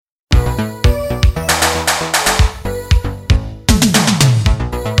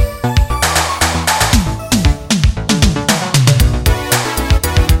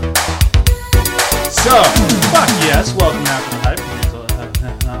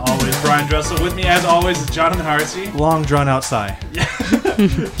Brian Dressel. With me, as always, is Jonathan Harsey. Long drawn out sigh.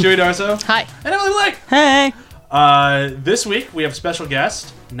 Joey Darso. Hi. And Emily Blake. Hey. This week, we have special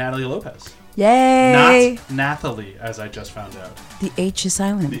guest, Natalie Lopez. Yay. Not Nathalie, as I just found out. The H is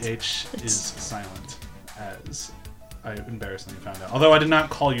silent. The H is silent, as I embarrassingly found out. Although I did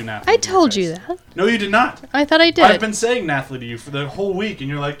not call you Nathalie. I told you that. No, you did not. I thought I did. I've been saying Nathalie to you for the whole week, and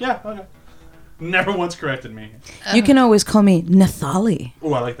you're like, yeah, okay. Never once corrected me. You can always call me Nathalie.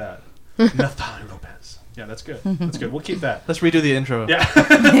 Oh, I like that. Nathalie Lopez. Yeah, that's good. That's good. We'll keep that. Let's redo the intro. Yeah.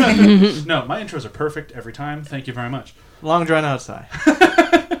 No, my intros are perfect every time. Thank you very much. Long drawn out sigh.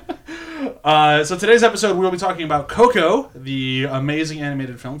 So today's episode, we will be talking about Coco, the amazing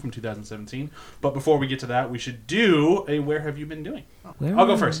animated film from 2017. But before we get to that, we should do a Where Have You Been Doing? I'll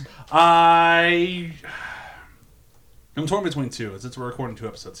go first. I'm torn between two. Since we're recording 2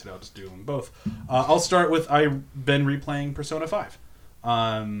 episodes today, I'll just do them both. I'll start with I've been replaying Persona 5.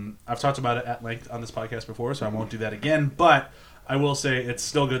 I've talked about it at length on this podcast before, so I won't do that again. But I will say it's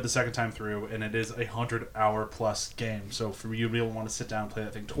still good the second time through, and it is a 100-hour plus game. So for you to be able to want to sit down and play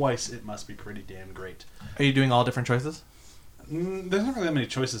that thing twice, it must be pretty damn great. Are you doing all different choices? There's not really that many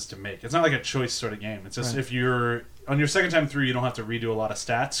choices to make. It's not like a choice sort of game. It's just Right. if you're on your second time through, you don't have to redo a lot of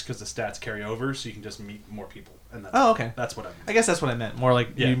stats because the stats carry over, so you can just meet more people. And that's, Okay. That's what I mean. I guess that's what I meant. More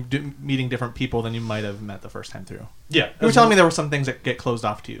like Yeah. meeting different people than you might have met the first time through. Yeah. You were telling me there were some things that get closed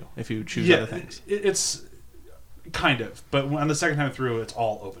off to you if you choose other things. It's kind of. But on the second time through, it's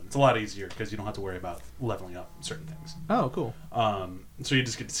all open. It's a lot easier because you don't have to worry about leveling up certain things. Oh, cool. So you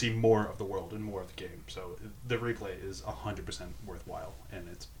just get to see more of the world and more of the game. So the replay is 100% worthwhile, and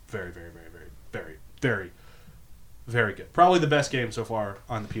it's very, very, very, very, very, very, very good. Probably the best game so far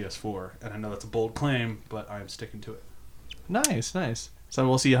on the PS4, and I know that's a bold claim, but I'm sticking to it. Nice, nice. So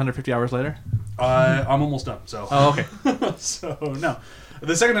we'll see you 150 hours later? I'm almost done, so... Oh, okay. So, no.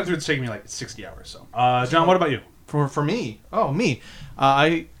 The second time through, it's taking me like 60 hours, so... John, what about you? For me? Oh, me.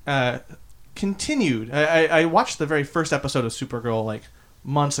 I continued. I watched the very first episode of Supergirl like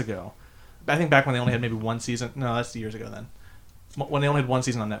months ago. I think back when they only had maybe one season. No, that's years ago then. When they only had one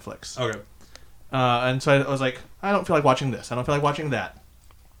season on Netflix. Okay. And so I was like, I don't feel like watching this. I don't feel like watching that.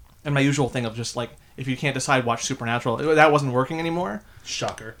 And my usual thing of just like, if you can't decide, watch Supernatural. That wasn't working anymore.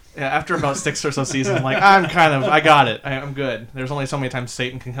 Shocker. Yeah, after about 6 or so seasons, I'm like, I got it. I'm good. There's only so many times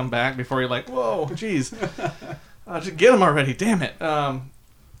Satan can come back before you're like, whoa, jeez. Just get him already, damn it.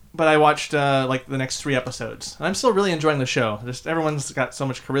 But I watched like the next 3 episodes. And I'm still really enjoying the show. Just everyone's got so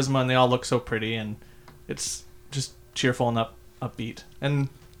much charisma and they all look so pretty. And it's just cheerful and upbeat. And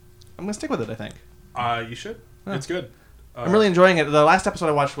I'm going to stick with it, I think. You should. Yeah. It's good. I'm really enjoying it. The last episode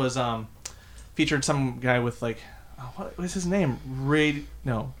I watched was featured some guy with like, what was his name?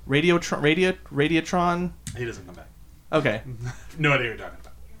 Radiotron. He doesn't come back. Okay. No idea what you're talking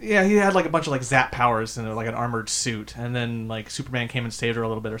about. Yeah, he had like a bunch of like zap powers and like an armored suit, and then like Superman came and saved her a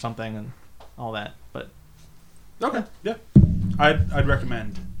little bit or something, and all that. But okay, yeah, I'd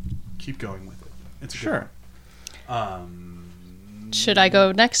recommend keep going with it. It's sure. Should I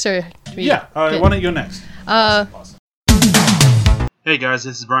go next or? Yeah, why don't you go next? Awesome. Hey guys,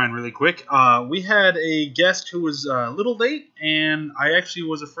 this is Brian really quick. We had a guest who was a little late, and I actually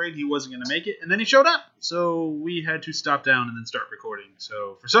was afraid he wasn't going to make it, and then he showed up. So we had to stop down and then start recording.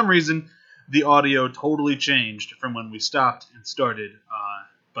 So for some reason, the audio totally changed from when we stopped and started,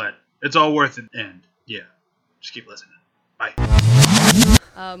 but it's all worth it, and yeah, just keep listening. Bye.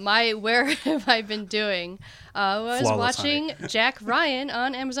 My Where Have I Been Doing? Was Flawless, watching honey. Jack Ryan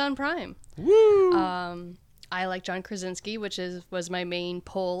on Amazon Prime. Woo! I like John Krasinski, which was my main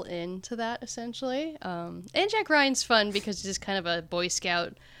pull into that, essentially. And Jack Ryan's fun because he's just kind of a Boy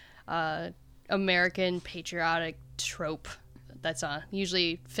Scout, American patriotic trope that's on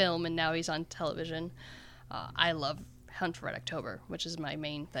usually film, and now he's on television. I love Hunt for Red October, which is my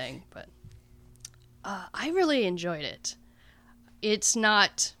main thing, but I really enjoyed it. It's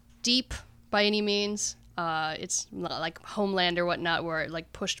not deep by any means. It's not like Homeland or whatnot, where it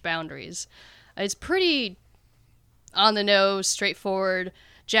like pushed boundaries. It's pretty on the nose, straightforward.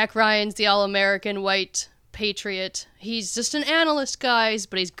 Jack Ryan's the all-American white patriot. He's just an analyst, guys,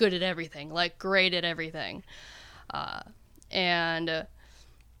 but he's good at everything, like great at everything. And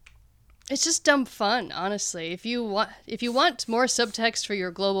it's just dumb fun, honestly. If you want more subtext for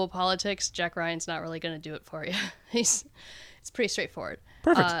your global politics, Jack Ryan's not really going to do it for you. It's pretty straightforward.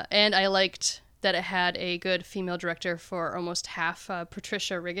 Perfect. And I liked that it had a good female director for almost half,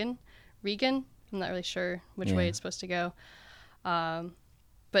 Patricia Regan. I'm not really sure which way it's supposed to go.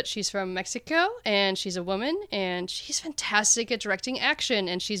 But she's from Mexico, and she's a woman, and she's fantastic at directing action,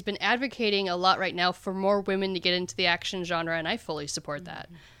 and she's been advocating a lot right now for more women to get into the action genre, and I fully support that.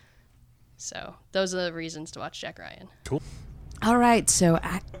 So those are the reasons to watch Jack Ryan. Cool. All right, so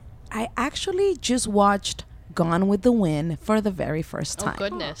I actually just watched Gone with the Wind for the very first time. Oh,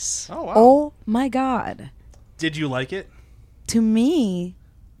 goodness. Oh wow. Oh my God. Did you like it? To me,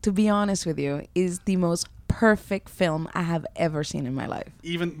 to be honest with you, is the most perfect film I have ever seen in my life.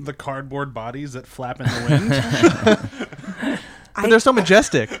 Even the cardboard bodies that flap in the wind? But they're so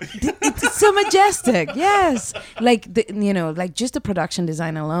majestic. It's so majestic. Yes. Like like just the production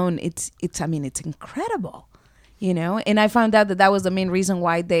design alone, it's incredible. And I found out that was the main reason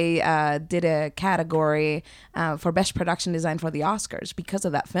why they did a category for best production design for the Oscars, because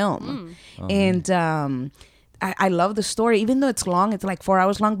of that film. And I love the story, even though it's long. It's like 4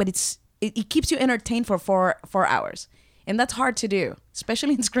 hours long, but it keeps you entertained for 4 hours, and that's hard to do,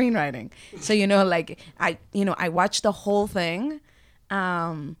 especially in screenwriting. So I watched the whole thing.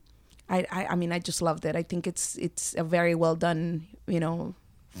 I just loved it. I think it's a very well done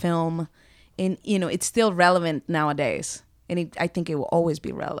film. And, it's still relevant nowadays. And I think it will always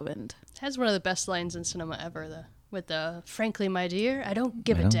be relevant. It has one of the best lines in cinema ever, with the "Frankly, my dear, I don't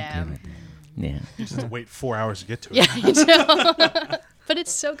give a damn." Yeah. You just have to wait 4 hours to get to it. Yeah, you do. But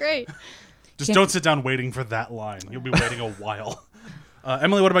it's so great. Just don't sit down waiting for that line. You'll be waiting a while.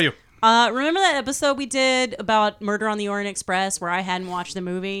 Emily, what about you? Remember that episode we did about Murder on the Orient Express where I hadn't watched the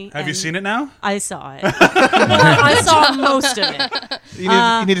movie? Have you seen it now? I saw it. I saw most of it.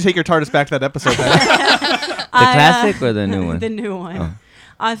 You need to take your TARDIS back to that episode. Then. The classic or the new one? The new one.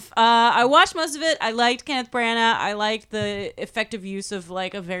 Oh. I watched most of it. I liked Kenneth Branagh. I liked the effective use of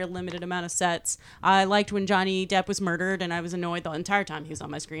like a very limited amount of sets. I liked when Johnny Depp was murdered, and I was annoyed the entire time he was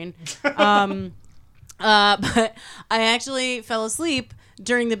on my screen. But I actually fell asleep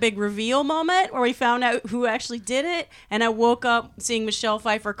during the big reveal moment where we found out who actually did it, and I woke up seeing Michelle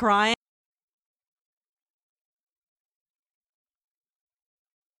Pfeiffer crying.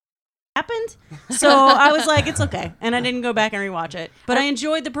 Happened, so I was like, it's okay, and I didn't go back and rewatch it, but I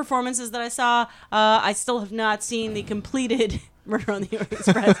enjoyed the performances that I saw. I still have not seen the completed Murder on the Orient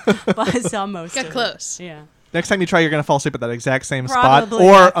Express, but I saw most Got of close. it. Yeah. Next time you try, you're gonna fall asleep at that exact same Probably. spot,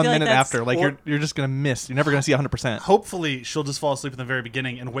 or I a feel like minute that's- after. Like you're just gonna miss. You're never gonna see 100%. Hopefully, she'll just fall asleep in the very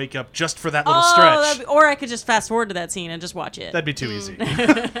beginning and wake up just for that little stretch. Or I could just fast forward to that scene and just watch it. That'd be too easy.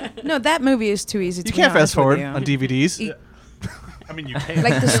 No, that movie is too easy to You be can't honest fast forward with you. on DVDs. I mean, you can.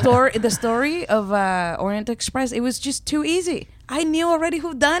 Like the story of Orient Express, it was just too easy. I knew already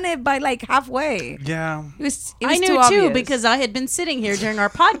who done it by like halfway. Yeah. It was I too knew obvious. too because I had been sitting here during our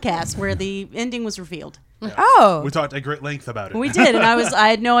podcast where the ending was revealed. Oh, We talked at great length about it. We did, and I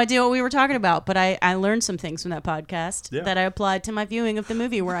had no idea what we were talking about, but I learned some things from that podcast that I applied to my viewing of the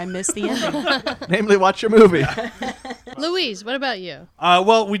movie where I missed the ending. Namely, watch your movie. Louise, what about you?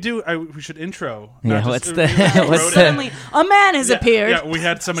 Well, we do. We should intro. Yeah, not what's just- the- we what's wrote it. the- Suddenly, a man has appeared. Yeah, we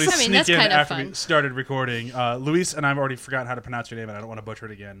had somebody I mean, that's sneak in kind of after we fun. started recording. Luis and I've already forgotten how to pronounce your name, and I don't want to butcher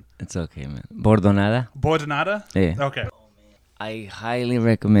it again. It's okay, man. Bordonada? Bordonada? Yeah. Okay. I highly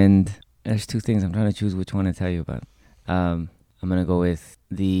recommend. There's two things. I'm trying to choose which one to tell you about. I'm gonna go with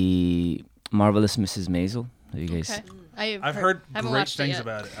the Marvelous Mrs. Maisel. Have you guys? Okay. I've heard haven't great watched it things yet.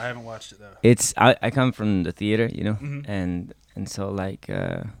 about it. I haven't watched it though. It's I come from the theater, Mhm. and so like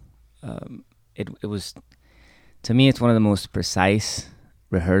it was, to me, it's one of the most precise,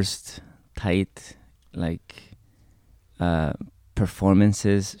 rehearsed, tight, like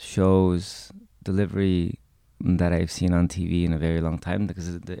performances, shows, delivery that I've seen on TV in a very long time, because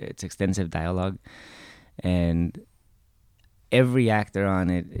it's extensive dialogue, and every actor on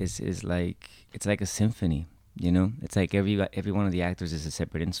it is like, it's like a symphony. It's like every one of the actors is a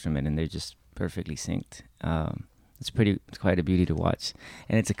separate instrument, and they're just perfectly synced. It's quite a beauty to watch,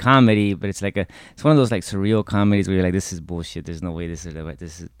 and it's a comedy, but it's one of those like surreal comedies where you're like, this is bullshit. There's no way this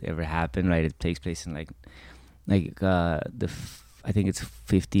has ever happened, right? It takes place in I think it's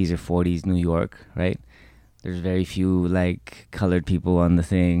 50s or 40s New York, right? There's very few like colored people on the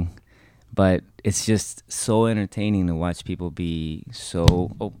thing, but it's just so entertaining to watch people be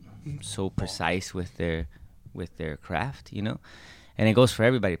so precise with their craft, And it goes for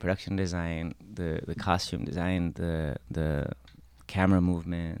everybody: production design, the costume design, the camera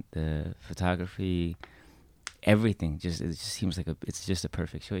movement, the photography, everything. It just seems like it's just a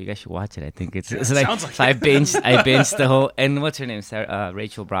perfect show. You guys should watch it. I think it's like, sounds like so I binged the whole. And what's her name?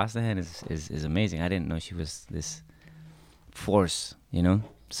 Rachel Brosnahan is amazing. I didn't know she was this force,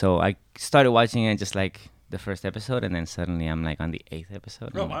 So I started watching it just like the first episode, and then suddenly I'm like on the 8th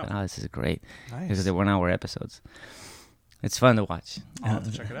episode. Oh, I'm like, wow. this is great. Nice. Because they're 1 hour episodes. It's fun to watch. I'll have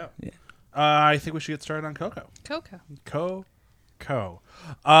to check it out. Yeah. I think we should get started on Coco. Coco. Co.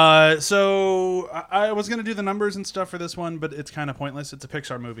 So I was gonna do the numbers and stuff for this one, but it's kind of pointless. It's a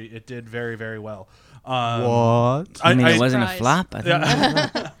Pixar movie. It did very, very well. What? I mean, it wasn't a Surprise. flop. I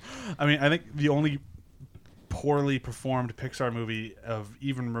think. I mean, I think the only poorly performed Pixar movie of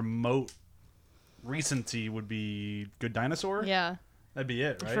even remote recency would be Good Dinosaur. Yeah. That'd be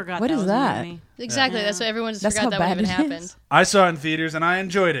it, I right? forgot What that is was a that? movie. Exactly. Yeah. That's what everyone just That's forgot how that would bad even it happened. is. I saw it in theaters and I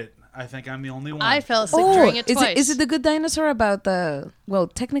enjoyed it. I think I'm the only one. I fell asleep during it is twice. is it the Good Dinosaur about the? Well,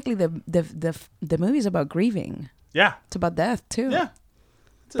 technically, the movie is about grieving. Yeah. It's about death too. Yeah.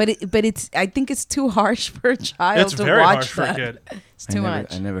 But it's. I think it's too harsh for a child It's to very watch harsh for a that. kid. It's too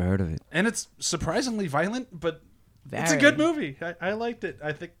much. I never heard of it. And it's surprisingly violent, but it's a Very. good movie. I liked it.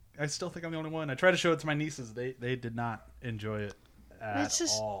 I still think I'm the only one. I tried to show it to my nieces. They did not enjoy it at It's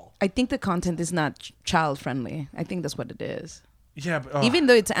just- all. I think the content is not child friendly. I think that's what it is. Yeah, but, Even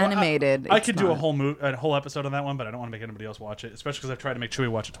though it's well, animated, I it's could do a not. whole episode on that one, but I don't want to make anybody else watch it, especially because I've tried to make Chewie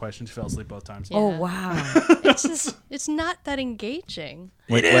watch it twice and she fell asleep both times. Yeah. Oh wow! It's just, it's not that engaging.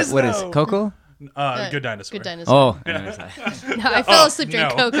 Wait, is, what is though. Coco? Good Dinosaur. Good dinosaur. Oh, No, I fell asleep during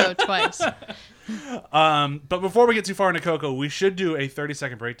no. Coco twice. But before we get too far into Coco, we should do a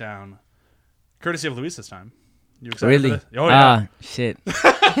 30-second breakdown, courtesy of Luis this time. You excited really? for this? Oh yeah. Ah, shit.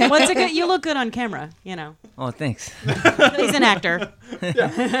 What's it good? You look good on camera. You know, Oh, thanks. he's an actor.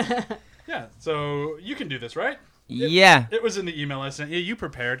 Yeah. So you can do this, right? Yeah. It was in the email I sent you. You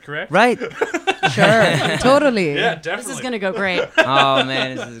prepared, correct? Right. Sure, totally. Yeah, definitely. This is gonna go great. Oh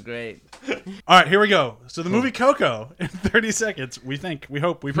man, this is great. All right, here we go. So the movie Coco in 30 seconds. We think, we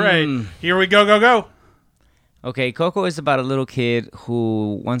hope, we pray. Here we go, go, go. Okay, Coco is about a little kid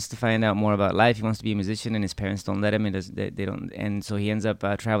who wants to find out more about life. He wants to be a musician, and his parents don't let him. They don't, and so he ends up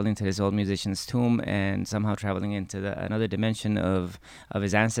traveling to this old musician's tomb, and somehow traveling into another dimension of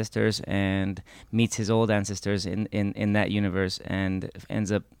his ancestors, and meets his old ancestors in that universe, and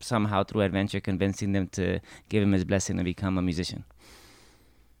ends up somehow through adventure convincing them to give him his blessing to become a musician.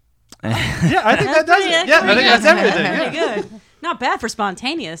 Yeah, I think that does it. Yeah, I think that's everything. Pretty Yeah. good. Not bad for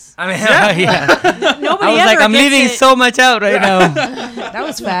spontaneous. I mean, yeah. Nobody I was ever like, I'm gets leaving it. so much out right now. That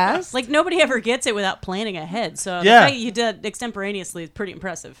was fast. Like nobody ever gets it without planning ahead. So the Yeah. fact you did extemporaneously is pretty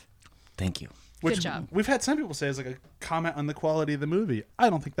impressive. Thank you. Which Good job. we've had some people say is like a comment on the quality of the movie.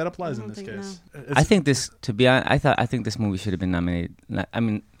 I don't think that applies in don't this think case. I think this, to be honest, I think this movie should have been nominated. I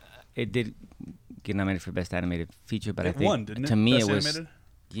mean, it did get nominated for Best Animated Feature, but I it think won, didn't it? to me Best it was Animated?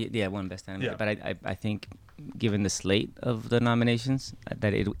 yeah, it won Best Animated. Yeah. But I think, given the slate of the nominations,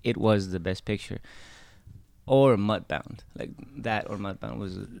 that it was the Best Picture. Or Mudbound, like that, or Mudbound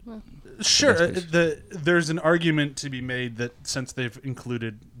was. Sure. Best Picture. There's an argument to be made that since they've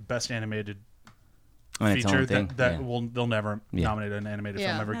included Best Animated On its feature, own thing. that yeah. they'll never Yeah. nominate an animated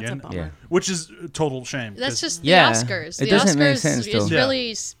Yeah. film ever That's a again. bummer. Yeah. Which is a total shame. That's 'cause- just Yeah, the Oscars. it The doesn't make Oscars sense, is though.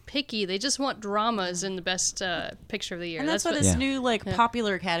 really picky. They just want dramas in the best picture of the year. And that's what what this Yeah. new like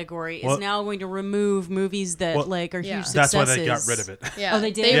popular category is Well- now going to remove movies that Well, like are Yeah. huge that's successes. why they got rid of it. Yeah. Oh,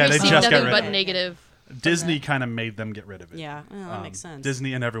 they did? They Yeah, they received just got nothing rid but of it. negative. Disney kind of made them get rid of it. Yeah, well, that makes sense.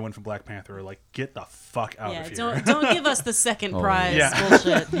 Disney and everyone from Black Panther are like, get the fuck out Yeah, of here. don't give us the second Oh, prize yeah.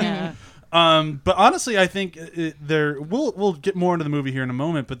 bullshit. Yeah. But honestly, I think we'll get more into the movie here in a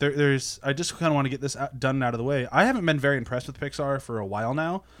moment. But there's I just kind of want to get this done out of the way. I haven't been very impressed with Pixar for a while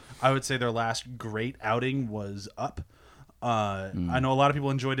now. I would say their last great outing was Up. I know a lot of people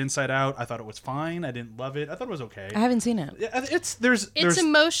enjoyed Inside Out. I thought it was fine. I didn't love it. I thought it was okay. I haven't seen it. Yeah, there's It's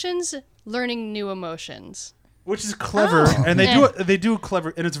emotions learning new emotions. which is clever, and they do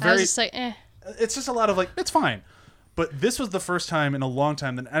clever, and it's I was very. just like, It's just a lot of like it's fine. But this was the first time in a long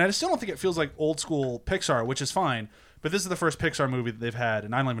time, and I still don't think it feels like old school Pixar, which is fine. But this is the first Pixar movie that they've had,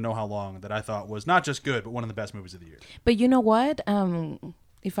 and I don't even know how long, that I thought was not just good, but one of the best movies of the year. But you know what?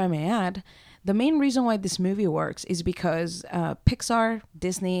 If I may add, the main reason why this movie works is because Pixar,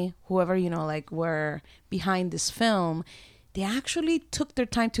 Disney, whoever, were behind this film, they actually took their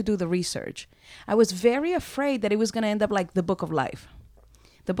time to do the research. I was very afraid that it was going to end up like The Book of Life.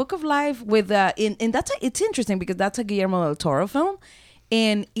 The Book of Life with, it's interesting because that's a Guillermo del Toro film.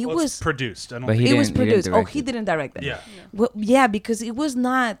 And it Well, was it's produced. I don't But think it was he didn't produced. direct He it. didn't direct it. Yeah. Well, yeah, because it was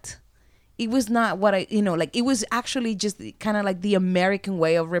not what it was actually just kind of like the American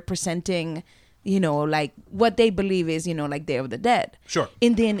way of representing, like what they believe is, like Day of the Dead. Sure.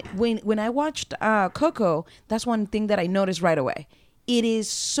 And then when I watched Coco, that's one thing that I noticed right away. It is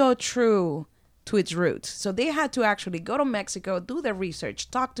so true to its roots. So they had to actually go to Mexico, do their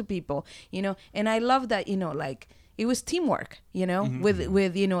research, talk to people, and I love that, like it was teamwork, with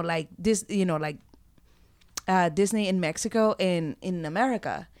like this, Disney in Mexico and in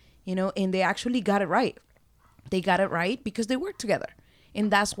America, and they actually got it right. they got it right because they work together,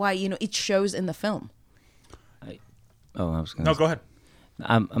 and that's why it shows in the film. I was gonna. No, go ahead.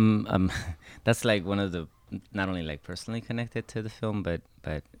 That's like one of the, not only like personally connected to the film, but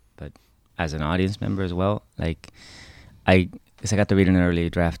as an audience member as well. Like, I got to read an early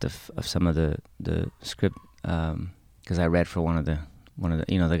draft of some of the script because I read for one of the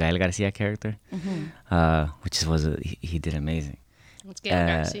the Gael Garcia character, which he did amazing. Let's get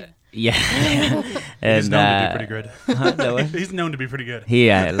Garcia. Yeah. He's known to be pretty good. Huh? He's known to be pretty good.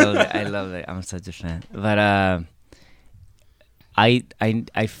 Yeah, I love it. I'm such a fan. But I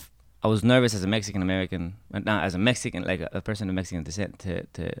was nervous as a Mexican American, not as a Mexican, like a person of Mexican descent,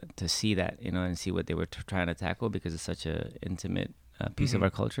 to see that, and see what they were trying to tackle, because it's such a intimate piece of our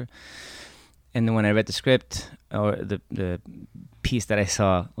culture. And then when I read the script, or the piece that I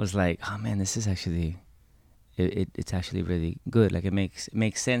saw, was like, oh man, this is actually, it's actually really good. Like, it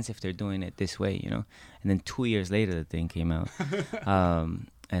makes sense if they're doing it this way, And then 2 years later, the thing came out,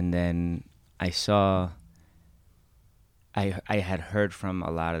 and then I saw. I had heard from a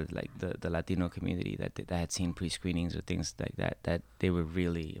lot of like the Latino community that had seen pre-screenings or things like that they were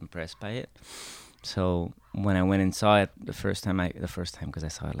really impressed by it. So when I went and saw it the first time because I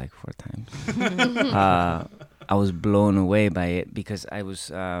saw it like 4 times, I was blown away by it, because I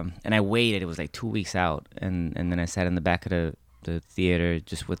was and I waited. It was like 2 weeks out, and then I sat in the back of the theater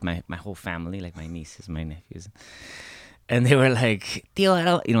just with my whole family, like my nieces, my nephews. And they were like, "Tío, I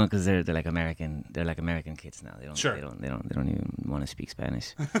don't," because they're like American. They're like American kids now. They don't. Sure. They don't even want to speak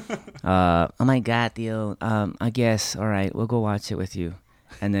Spanish. Oh my God, tío. I guess. All right, we'll go watch it with you.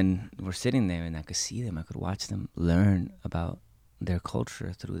 And then we're sitting there, and I could see them. I could watch them learn about their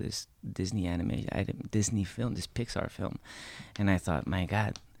culture through this Disney animation, Disney film, this Pixar film. And I thought, my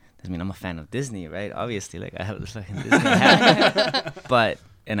God, I mean, I'm a fan of Disney, right? Obviously, like I have this fucking Disney hat.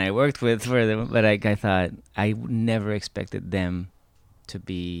 And I worked for them, but I thought, I never expected them to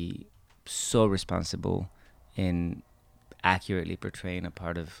be so responsible in accurately portraying a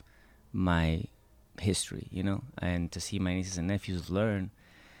part of my history, and to see my nieces and nephews learn,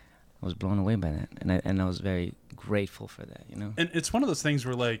 I was blown away by that, and I was very grateful for that, And it's one of those things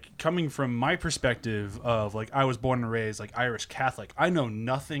where, like, coming from my perspective of, like, I was born and raised like Irish Catholic, I know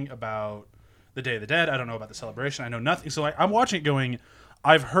nothing about the Day of the Dead. I don't know about the celebration. I know nothing. So I'm watching it going,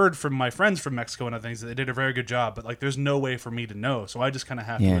 I've heard from my friends from Mexico and other things that they did a very good job, but like there's no way for me to know. So I just kind of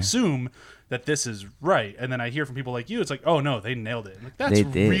have to assume that this is right. And then I hear from people like you, it's like, oh no, they nailed it. Like, that's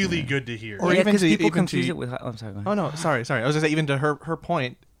really good to hear. Or even people confuse it with. I'm sorry. Oh no, sorry. I was gonna say, even to her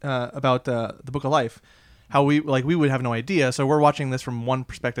point about the Book of Life, how we would have no idea. So we're watching this from one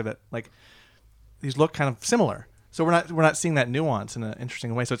perspective that like these look kind of similar. So we're not seeing that nuance in an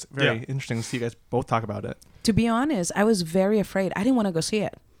interesting way. So it's very interesting to see you guys both talk about it. To be honest, I was very afraid. I didn't want to go see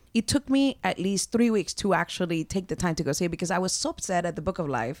it. It took me at least 3 weeks to actually take the time to go see it, because I was so upset at the Book of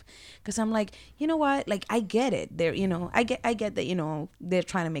Life, because I'm like, you know what? Like, I get it. They're, I get that, they're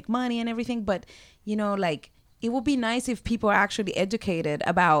trying to make money and everything, but, like, it would be nice if people are actually educated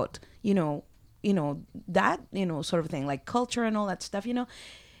about, that, sort of thing, like culture and all that stuff,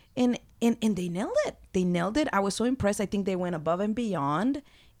 And they nailed it. They nailed it. I was so impressed. I think they went above and beyond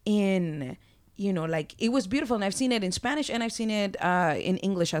in, like, it was beautiful. And I've seen it in Spanish and I've seen it in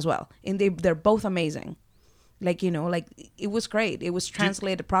English as well. And they're both amazing. Like, like, it was great. It was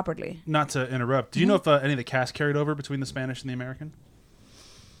translated properly. Not to interrupt. Do you know if any of the cast carried over between the Spanish and the American?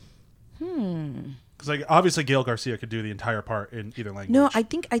 Because like obviously Gael Garcia could do the entire part in either language. No, I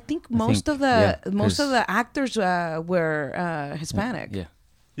think most of the actors were Hispanic. Yeah.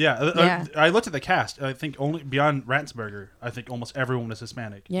 Yeah, I looked at the cast. I think only beyond Ratzberger, I think almost everyone was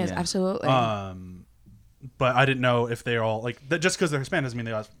Hispanic. Yes, absolutely. But I didn't know if they all like that. Just because they're Hispanic doesn't mean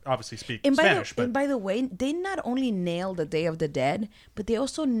they obviously speak Spanish. And by the way, they not only nailed the Day of the Dead, but they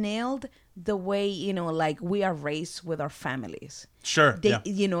also nailed the way like we are raised with our families. Sure. They,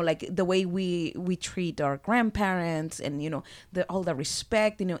 like the way we treat our grandparents, and all the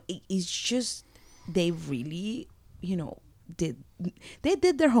respect. It's just they really they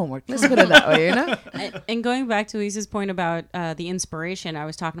did their homework. Let's put it that way, And going back to Lisa's point about the inspiration, I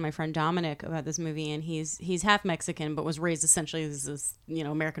was talking to my friend Dominic about this movie, and he's half Mexican, but was raised essentially as this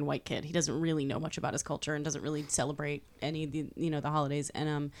American white kid. He doesn't really know much about his culture and doesn't really celebrate any of the the holidays.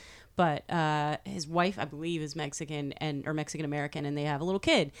 And but his wife, I believe, is Mexican or Mexican American, and they have a little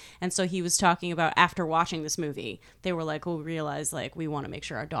kid. And so he was talking about after watching this movie, they were like, well, we realized like we want to make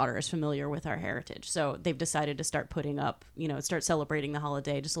sure our daughter is familiar with our heritage. So they've decided to start putting up, start celebrating the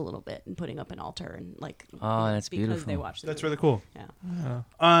holiday just a little bit and putting up an altar and like. That's because beautiful. they watched. That's really cool. Yeah.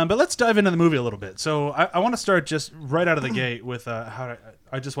 But let's dive into the movie a little bit. So I want to start just right out of the gate with I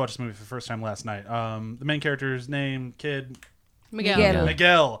just watched this movie for the first time last night. The main character's name, kid.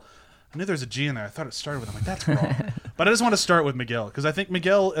 Miguel. I knew there was a G in there. I thought it started with. I'm like, that's wrong. But I just want to start with Miguel because I think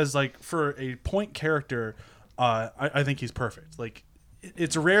Miguel is like for a point character. I think he's perfect. Like,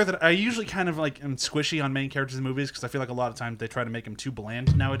 it's rare that I usually kind of like am squishy on main characters in movies because I feel like a lot of times they try to make them too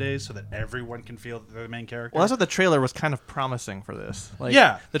bland nowadays so that everyone can feel that they're the main character. Well, that's what the trailer was kind of promising for this. Like,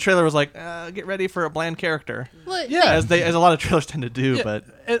 yeah, the trailer was like, get ready for a bland character. Well, yeah, as a lot of trailers tend to do. Yeah. But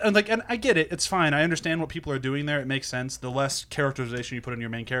and I get it. It's fine. I understand what people are doing there. It makes sense. The less characterization you put in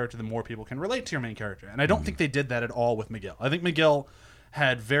your main character, the more people can relate to your main character. And I don't think they did that at all with Miguel. I think Miguel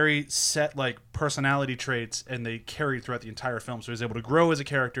had very set like personality traits and they carried throughout the entire film, so he was able to grow as a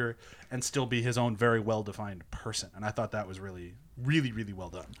character and still be his own very well-defined person, and I thought that was really, really, really well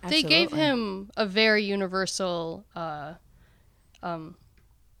done. They gave him a very universal what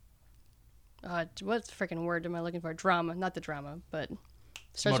freaking word am I looking for? Drama, not the drama, but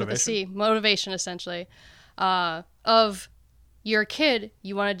starts with a C. Motivation, essentially. Of you're a kid,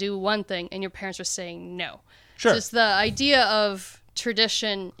 you want to do one thing, and your parents are saying no. Sure. So it's the idea of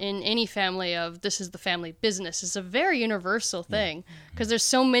tradition in any family of this is the family business is a very universal thing because there's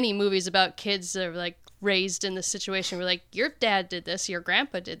so many movies about kids that are like raised in this situation where like your dad did this, your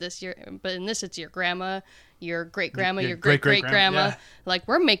grandpa did this, but in this it's your grandma, your great grandma, your great great grandma. Yeah. Like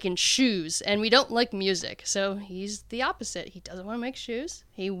we're making shoes and we don't like music, so he's the opposite. He doesn't want to make shoes.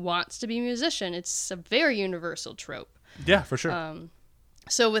 He wants to be a musician. It's a very universal trope. Yeah, for sure.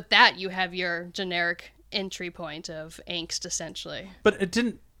 So with that, you have your generic entry point of angst, essentially. But it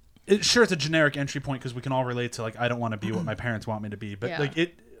didn't. Sure, it's a generic entry point because we can all relate to like I don't want to be what my parents want me to be. But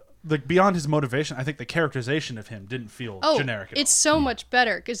like beyond his motivation, I think the characterization of him didn't feel generic at all. It's so much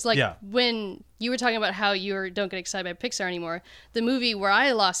better because when you were talking about how you don't get excited by Pixar anymore, the movie where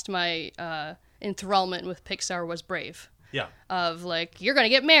I lost my enthrallment with Pixar was Brave. Yeah. Of like, you're going to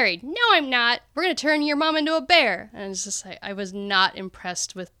get married. No, I'm not. We're going to turn your mom into a bear. And it's just like, I was not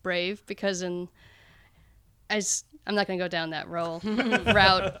impressed with Brave because I'm not going to go down that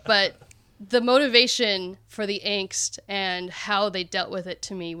route, but the motivation for the angst and how they dealt with it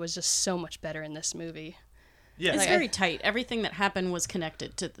to me was just so much better in this movie. Yeah, it's very tight. Everything that happened was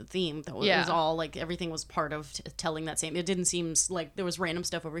connected to the theme. Though it was all like everything was part of telling that same. It didn't seem like there was random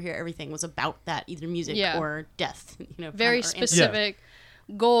stuff over here. Everything was about that, either music or death. Very specific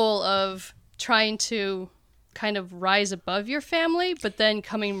goal of trying to kind of rise above your family, but then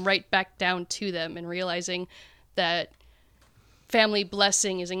coming right back down to them and realizing that family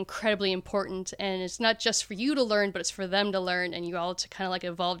blessing is incredibly important, and it's not just for you to learn, but it's for them to learn, and you all to kind of like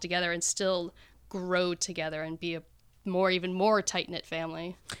evolve together and still grow together and be a even more tight-knit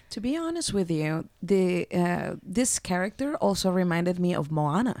family. To be honest with you, this character also reminded me of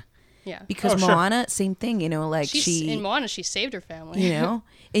Moana. Yeah. Because Moana, same thing, like in Moana, she saved her family.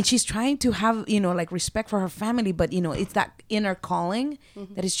 And she's trying to have, like respect for her family, but, it's that inner calling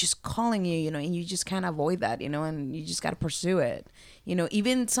that is just calling you, and you just can't avoid that, and you just got to pursue it.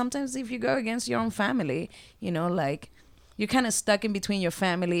 Even sometimes if you go against your own family, like you're kind of stuck in between your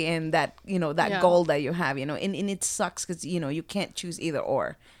family and that, that goal that you have, and it sucks because, you can't choose either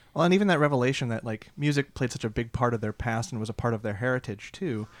or. Well, and even that revelation that like music played such a big part of their past and was a part of their heritage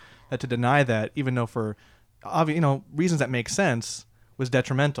too, that to deny that, even though for reasons that make sense, was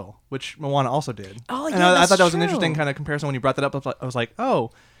detrimental, which Moana also did. Oh, yeah, and I thought that was true. an interesting kind of comparison when you brought that up. I was like,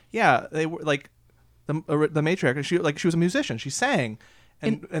 oh, yeah, they were like the matriarch. She was a musician. She sang,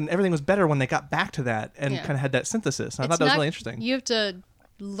 and everything was better when they got back to that and kind of had that synthesis. And I thought that was really interesting. You have to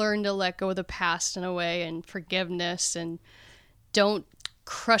learn to let go of the past in a way, and forgiveness, and don't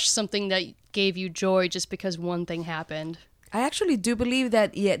crush something that gave you joy just because one thing happened. I actually do believe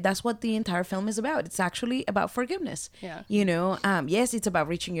that, that's what the entire film is about. It's actually about forgiveness. Yeah. Yes, it's about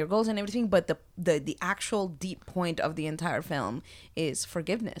reaching your goals and everything, but the actual deep point of the entire film is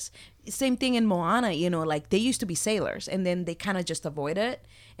forgiveness. Same thing in Moana, like they used to be sailors and then they kind of just avoid it.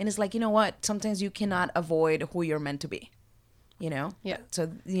 And it's like, you know what? Sometimes you cannot avoid who you're meant to be, Yeah.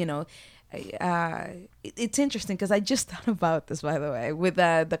 So, it's interesting because I just thought about this, by the way, with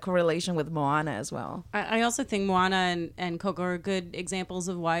the correlation with Moana as well. I also think Moana and Coco are good examples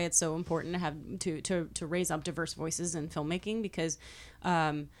of why it's so important to have to raise up diverse voices in filmmaking, because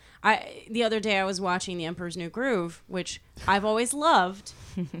the other day I was watching The Emperor's New Groove, which I've always loved.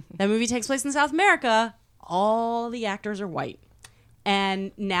 That movie takes place in South America. All the actors are white.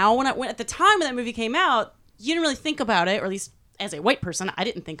 And now when at the time when that movie came out, you didn't really think about it, or at least as a white person, I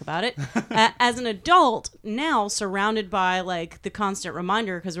didn't think about it. As an adult, now surrounded by like the constant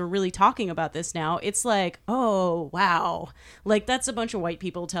reminder, because we're really talking about this now, it's like, oh, wow. Like that's a bunch of white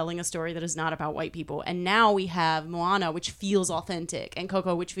people telling a story that is not about white people. And now we have Moana, which feels authentic, and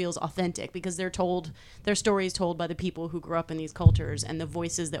Coco, which feels authentic, because their stories told by the people who grew up in these cultures, and the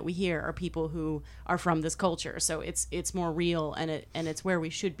voices that we hear are people who are from this culture. So it's more real, and it's where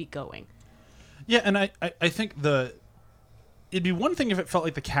we should be going. Yeah, and I think it'd be one thing if it felt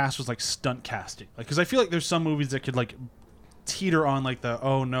like the cast was like stunt casting, like, because I feel like there's some movies that could like teeter on like the,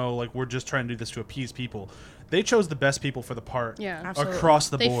 oh no, like we're just trying to do this to appease people. They chose the best people for the part, across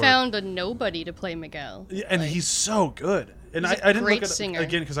the board. They found a nobody to play Miguel. Yeah, and he's so good. And I didn't look at it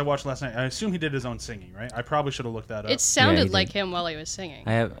again because I watched last night. I assume he did his own singing, right? I probably should have looked that up. It sounded like him while he was singing.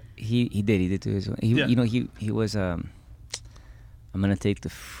 He did too as well. He was I'm gonna take the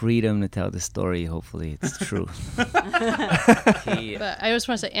freedom to tell the story. Hopefully, it's true. But I just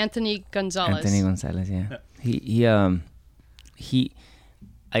want to say Anthony Gonzalez. Yeah. He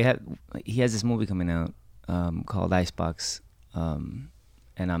has this movie coming out called Icebox, and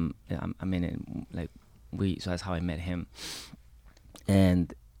I'm in it. Like so that's how I met him.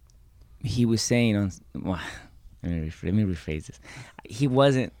 And he was saying let me rephrase this. He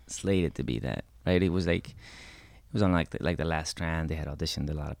wasn't slated to be that, right? It was on like the last strand. They had auditioned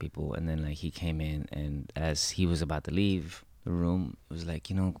a lot of people, and then like he came in, and as he was about to leave the room, it was like,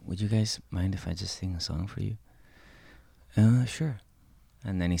 would you guys mind if I just sing a song for you? Sure.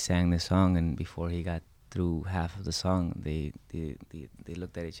 And then he sang this song, and before he got through half of the song, they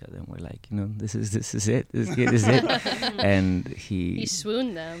looked at each other and were like, this is it. This kid is it. And he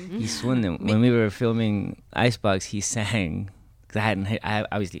swooned them. He swooned them. When we were filming Icebox, he sang. Cause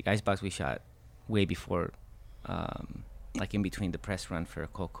obviously Icebox we shot way before. Like in between the press run for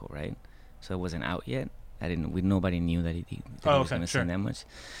Coco, right? So it wasn't out yet. Nobody knew that he was going to sing that much.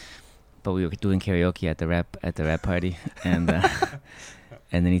 But we were doing karaoke at the rap party, and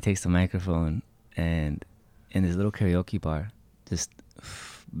and then he takes the microphone and in this little karaoke bar just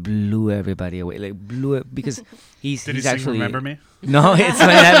blew everybody away. Like blew it because he's Did he actually sing Remember Me? No,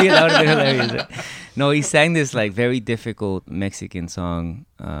 that would have been hilarious. No, he sang this like very difficult Mexican song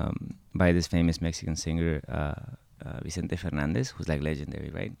by this famous Mexican singer, Vicente Fernandez, who's like legendary,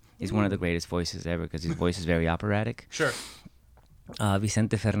 right? He's one of the greatest voices ever because his voice is very operatic. Sure.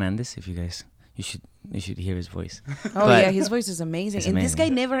 Vicente Fernandez, if you guys, you should hear his voice. Oh yeah, his voice is amazing. And this guy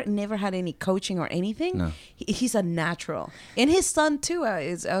never had any coaching or anything. No. He's a natural. And his son too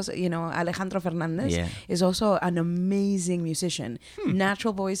is also, Alejandro Fernandez is also an amazing musician.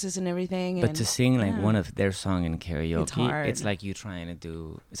 Natural voices and everything. But to sing like one of their song in karaoke, it's like you trying to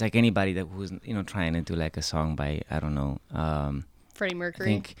do. It's like anybody who's trying to do like a song by, I don't know. Freddie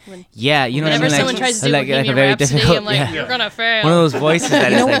Mercury. Whenever someone tries to do like Bohemian a very Rhapsody, difficult, I'm like, you're gonna fail. One of those voices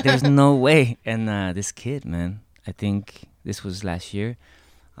that is like, there's no way. And this kid, man, I think this was last year,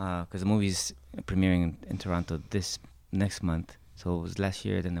 because the movie's premiering in Toronto this next month. So it was last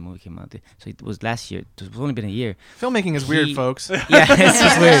year, then the movie came out. So it was last year. It's only been a year. Filmmaking is weird, folks. Yeah, it's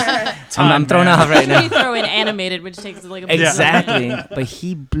just weird. I'm thrown off right now. You throw in animated, which takes like a exactly. But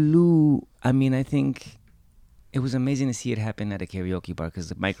he blew. I mean, I think it was amazing to see it happen at a karaoke bar because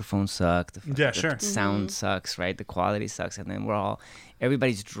the microphone sucked. The sound sucks, right? The quality sucks, and then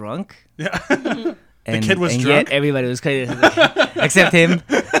everybody's drunk. Yeah. And, the kid was and drunk. Yet everybody was crazy, except him.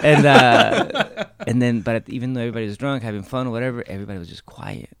 And then, but even though everybody was drunk, having fun or whatever, everybody was just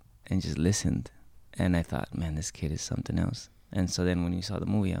quiet and just listened. And I thought, man, this kid is something else. And so then when you saw the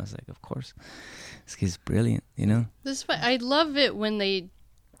movie, I was like, of course, this kid's brilliant, This is why I love it when they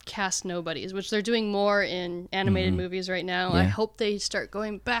cast nobodies, which they're doing more in animated movies right now. I hope they start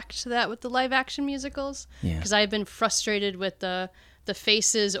going back to that with the live action musicals, because I've been frustrated with the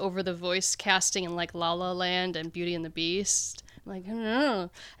faces over the voice casting in like La La Land and Beauty and the Beast. I'm like, I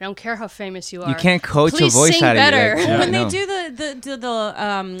don't care how famous you are. You can't coach Please a voice sing out better. of you. When they do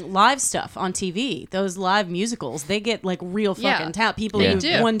the live stuff on TV, those live musicals, they get like real fucking talent. People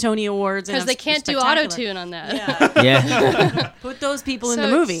who won Tony Awards because they can't do auto tune on that. Yeah. Put those people in the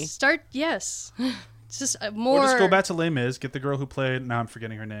movie. It's just more. Or just go back to Les Mis, get the girl who played. Now I'm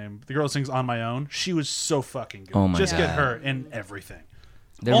forgetting her name. The girl who sings "On My Own." She was so fucking good. Oh my just God. get her in everything.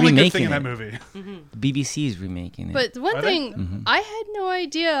 They're Only good remaking thing in that it. movie. The BBC is remaking it. But one Are they? thing, I had no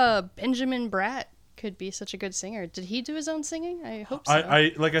idea Benjamin Bratt could be such a good singer. Did he do his own singing? I hope so.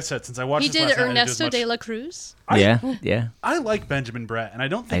 I like I said, since I watched He this did last night, I didn't do as Ernesto much. de la Cruz. yeah. I like Benjamin Bratt, and I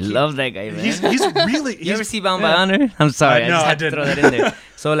don't I think love that guy, man. he's really. You ever He's, see Bound by Honor? I'm sorry, no, I just I had to didn't. throw that in there.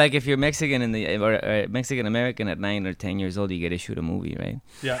 So, like, if you're Mexican or Mexican American at 9 or 10 years old, you get to shoot a movie, right?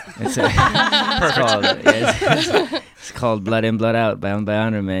 yeah. It's, it's called, it's called Blood In, Blood Out, Bound by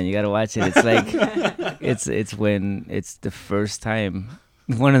Honor, man. You gotta watch it. It's like, it's when it's the first time.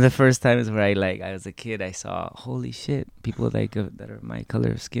 One of the first times where I was a kid, I saw, holy shit, people like that are my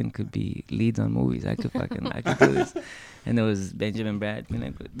color of skin could be leads on movies. I could do this. And there was Benjamin Bratt. I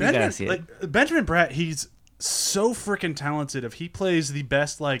mean, you gotta see it. Benjamin Bratt, he's so freaking talented. If he plays the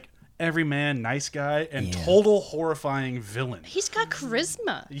best, like, everyman, nice guy, and total horrifying villain. He's got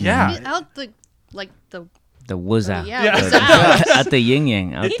charisma. Yeah. He's out the Wuzza. yeah, what's out. At the yin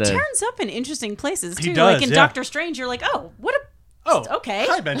yang. He turns up in interesting places too. He does, like in yeah. Doctor Strange, you're like, oh, what a okay.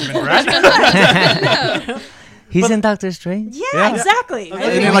 Hi, Benjamin Bratt. He's in Doctor Strange. Yeah, exactly.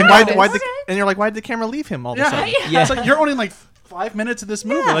 And you're like, why did the camera leave him all of a sudden? It's like you're only like 5 minutes of this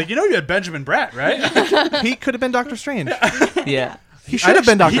movie. Like, you had Benjamin Bratt, right? He could have been Doctor Strange. Yeah. He should have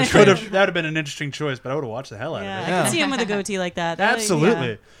been Doctor He Strange. could have. That would have been an interesting choice, but I would have watched the hell out of it. I can see him with a goatee like that. Absolutely.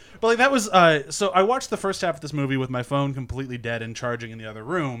 Yeah. But like that was so I watched the first half of this movie with my phone completely dead and charging in the other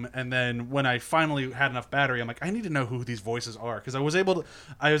room, and then when I finally had enough battery, I'm like, I need to know who these voices are, because I was able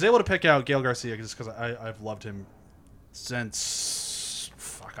to pick out Gael Garcia just because I've loved him since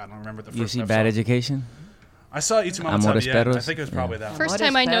I don't remember the first. You see time I Bad saw him. Education? I saw Y Tu Mamá Amores Sabía. I Perros? think it was probably that one. First Amores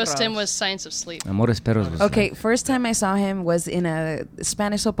time I noticed him Perros. was Science of Sleep. Amores Perros was Okay, first time I saw him was in a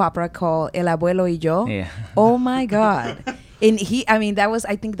Spanish soap opera called El Abuelo y Yo. Yeah. Oh my God. And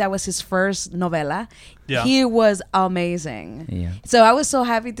I think that was his first novela. Yeah. He was amazing. Yeah. So I was so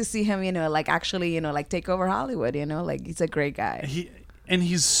happy to see him, actually, take over Hollywood, he's a great guy.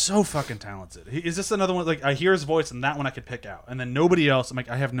 He's so fucking talented. Is this another one? Like, I hear his voice, and that one I could pick out, and then nobody else. I'm like,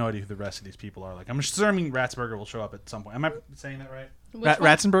 I have no idea who the rest of these people are. Like, I'm assuming Ratzberger will show up at some point. Am I saying that right?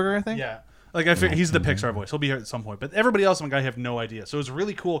 Ratzenberger, I think. Yeah. Like, I figure he's the Pixar voice. He'll be here at some point. But everybody else, I'm like, I have no idea. So it was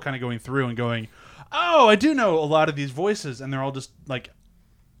really cool kind of going through and going, oh, I do know a lot of these voices, and they're all just, like,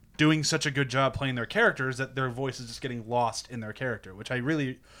 doing such a good job playing their characters that their voice is just getting lost in their character, which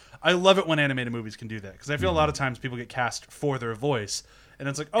I love it when animated movies can do that. Because I feel a lot of times people get cast for their voice, and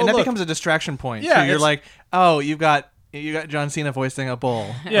it's like, oh, And that look. becomes a distraction point. Yeah, too. You're it's- like, oh, you got John Cena voicing a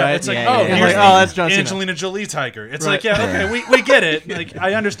bull. Yeah, right? it's like, Yeah, oh, yeah, here's yeah. Oh, that's John Cena. Angelina Jolie tiger. It's Right. like, yeah, okay, we get it. Like,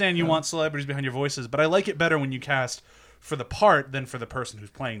 I understand you want celebrities behind your voices, but I like it better when you cast for the part than for the person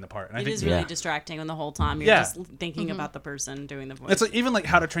who's playing the part. And I It think is really Yeah. distracting when the whole time you're Yeah. just thinking about the person doing the voice. it's like even like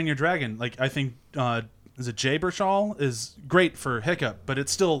How to Train Your Dragon. Like, I think is it Jay Baruchel is great for Hiccup, but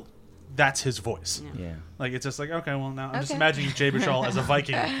it's still that's his voice. Yeah. Like, it's just like, okay, well, now I'm just Okay. imagining Jay Baruchel as a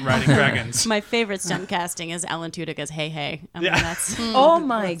Viking riding dragons. My favorite stunt casting is Alan Tudyk as Hey Hey. I mean, Yeah. that's. Oh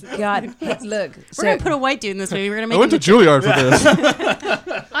my God. Hey, look. We're gonna put a white dude in this movie. We're gonna I make went him to Juilliard for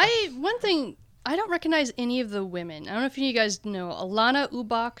this. One thing, I don't recognize any of the women. I don't know if you guys know. Alana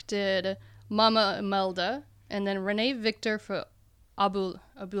Ubach did Mama Imelda, and then Renee Victor for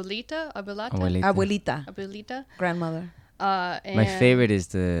Abuelita. Abuelita, grandmother. And My favorite is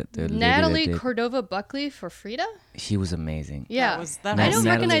the lady Natalie that did- Cordova Buckley for Frida. She was amazing. Yeah, that I was- don't Natalie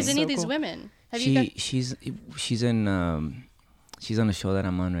recognize is any of so these cool. women. Have you guys? She's in she's on a show that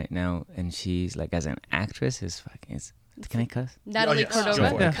I'm on right now, and she's like as an actress can I cuss? Natalie yes, go Cordova.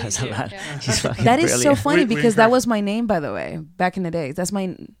 for it. I cuss a lot. Yeah. She's fucking That is so brilliant. funny We because that encourage- was my name, by the way, back in the days. That's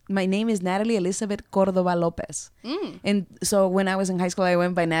my name is Natalie Elizabeth Cordova Lopez. And so when I was in high school, I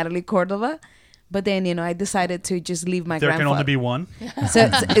went by Natalie Cordova. But then, I decided to just leave my There can grandfather. only be one. So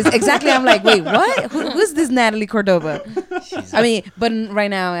it's exactly, I'm like, wait, what? Who's this Natalie Cordova? I mean, but right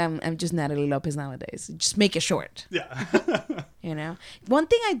now I'm just Natalie Lopez nowadays. Just make it short. Yeah. One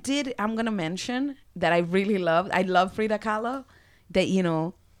thing I'm gonna mention that I really loved. I love Frida Kahlo. That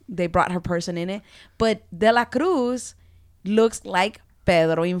they brought her person in it, but De La Cruz looks like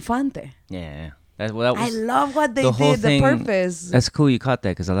Pedro Infante. Yeah. That was I love what they the whole did. thing. The purpose. That's cool you caught that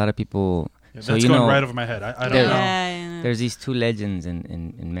because a lot of people. Yeah, so that's you going know, right over my head. I don't Yeah. know. Yeah. there's these two legends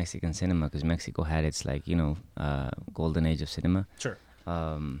in Mexican cinema because Mexico had its golden age of cinema. Sure.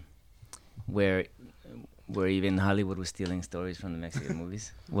 Where even Hollywood was stealing stories from the Mexican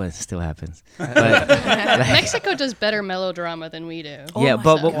movies. Well, it still happens. But, Mexico does better melodrama than we do. yeah, my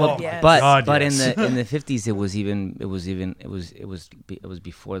but God. but, Yes. but, God, but yes. in the 50s it was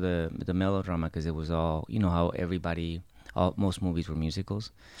before the melodrama because it was all how everybody most movies were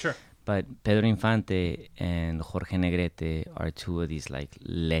musicals. Sure. But Pedro Infante and Jorge Negrete are two of these like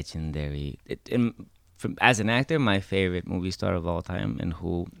legendary. As an actor, my favorite movie star of all time, and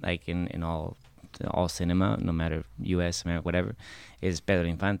who like in all cinema, no matter U.S., America, whatever, is Pedro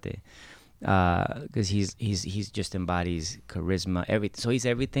Infante. Because he's just embodies charisma, everything. So he's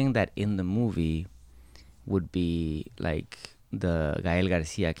everything that in the movie would be like the Gael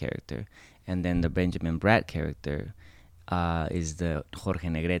Garcia character, and then the Benjamin Bratt character is the Jorge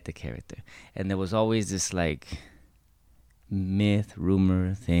Negrete character. And there was always this like myth,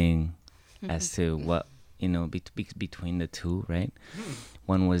 rumor thing as to what, you know, between the two, right?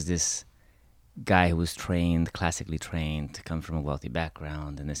 One was this guy who was classically trained to come from a wealthy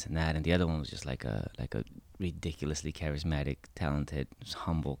background and this and that, and the other one was just like a ridiculously charismatic, talented,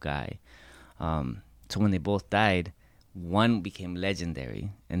 humble guy. So when they both died, one became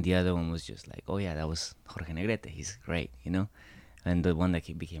legendary, and the other one was just like, oh yeah, that was Jorge Negrete, he's great, you know? And the one that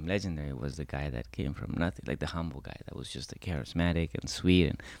became legendary was the guy that came from nothing, like the humble guy that was just charismatic and sweet,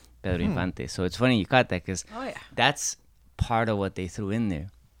 and Pedro Infante. So it's funny you caught that, because that's part of what they threw in there,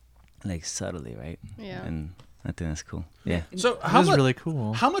 like subtly, right? Yeah. And I think that's cool. Yeah. So That is really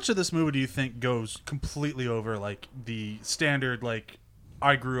cool. How much of this movie do you think goes completely over like the standard, like,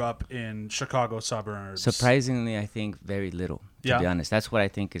 I grew up in Chicago suburbs? Surprisingly, I think very little. To be Yeah. honest, that's what I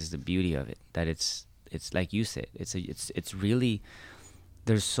think is the beauty of it. That it's like you said, it's really.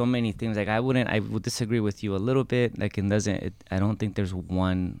 There's so many things. Like I would disagree with you a little bit. Like I don't think there's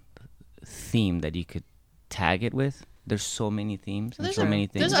one theme that you could tag it with. There's so many themes and so many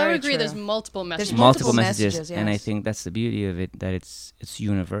things. I would agree. true. There's multiple messages. Multiple messages, messages, and I yes. think that's the beauty of it. That it's it's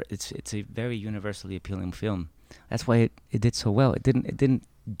a very universally appealing film. That's why it did so well. It didn't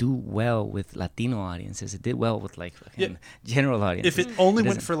do well with Latino audiences. It did well with like general audiences. If it only It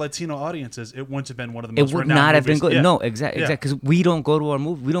went doesn't- for Latino audiences, it wouldn't have been one of the It most would renowned not have been movies. good. Yeah. No, exactly. Yeah. Because we don't go to our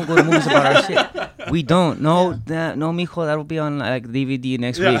movie. We don't go to movies about our shit. We don't. No, no, mijo, that'll be on like DVD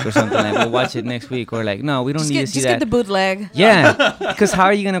next week or something. Like we'll watch it next week. Or like, no, we don't need to see Just that. get the bootleg. Yeah, because how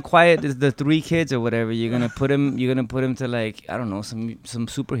are you gonna quiet the three kids or whatever? You're gonna put them to like, I don't know, some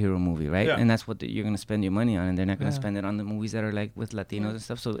superhero movie, right? Yeah. And that's what you're gonna spend your money on, and they're not gonna spend it on the movies that are like with Latinos and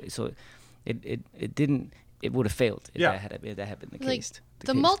stuff. So it didn't. It would have failed if that had been the Like, case.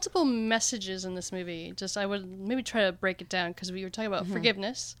 the multiple messages in this movie, just I would maybe try to break it down, because we were talking about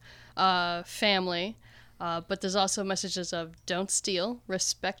forgiveness, family, but there's also messages of don't steal,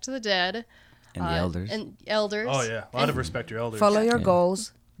 respect the dead, And the elders. and elders. Oh yeah, a lot of respect to your elders. Follow your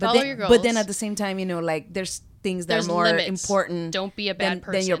goals. Follow your But then goals. at the same time, you know, like there's things that There's are more limits. important. Don't be a bad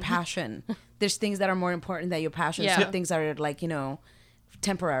than your person. passion. There's things that are more important than your passion. Yeah. Some things are like, you know,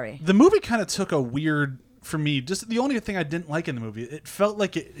 temporary. The movie kind of took a weird, for me, just the only thing I didn't like in the movie, it felt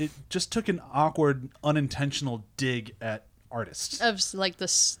like it just took an awkward, unintentional dig at artists. Of like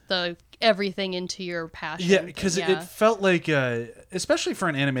the everything into your passion. Yeah, because Yeah. it felt like, especially for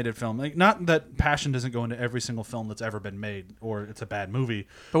an animated film, like not that passion doesn't go into every single film that's ever been made, or it's a bad movie.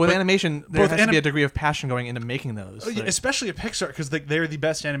 But with animation, there both has to be a degree of passion going into making those. Yeah, Like, especially at Pixar, because they're the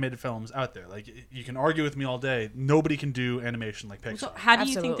best animated films out there. Like you can argue with me all day, nobody can do animation like Pixar. So how do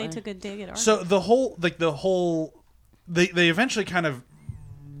you think Absolutely. they took a dig at art? So they eventually kind of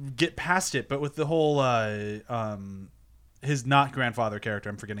get past it, but with the whole his not grandfather character,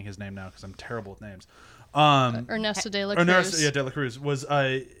 I'm forgetting his name now because I'm terrible with names. Ernesto de la Cruz. Ernesto de la Cruz was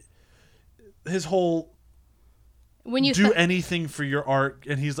his whole When you do anything for your art,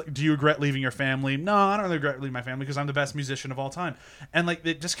 and he's like, do you regret leaving your family? No, I don't really regret leaving my family because I'm the best musician of all time. And like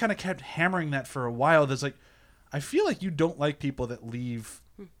they just kind of kept hammering that for a while. There's like, I feel like you don't like people that leave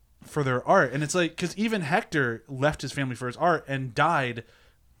for their art, and it's like, because even Hector left his family for his art and died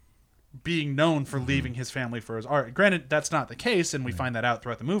being known for leaving his family for his art. Granted, that's not the case, and we find that out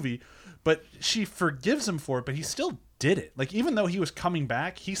throughout the movie, but she forgives him for it, but he still did it. Like, even though he was coming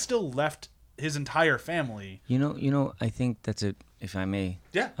back, he still left his entire family. You know, I think that's it. If I may,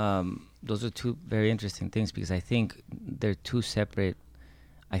 Yeah. those are two very interesting things, because I think they're two separate.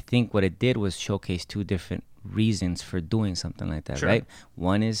 I think what it did was showcase two different reasons for doing something like that, Sure. right?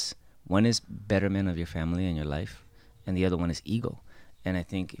 One is betterment of your family and your life, and the other one is ego. And I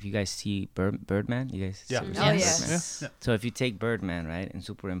think if you guys see Birdman, you guys Yeah. see Oh, Birdman? yes. So if you take Birdman, right, and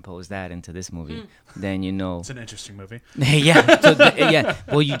superimpose that into this movie, then you know. It's an interesting movie. Yeah. Yeah.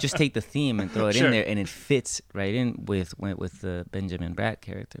 Well, you just take the theme and throw it Sure. in there, and it fits right in with the Benjamin Bratt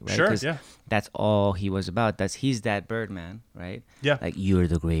character, right? Sure, 'Cause yeah. that's all he was about. He's that Birdman, right? Yeah. Like, you're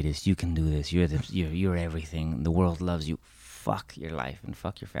the greatest. You can do this. You're everything. The world loves you. fuck your life and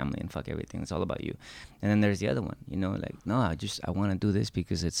fuck your family and fuck everything. It's all about you. And then there's the other one, you know, like, no, I want to do this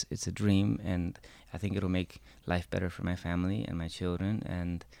because it's a dream, and I think it'll make life better for my family and my children.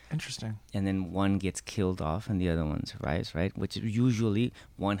 And Interesting. and then one gets killed off and the other one survives, right? Which is usually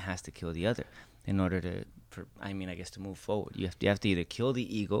one has to kill the other in order to, I guess, to move forward. You have to either kill the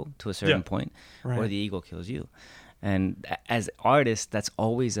ego to a certain point, or Right. the ego kills you. And as artists, that's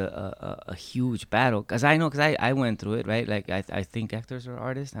always a huge battle. Because I went through it, right? Like, I think actors are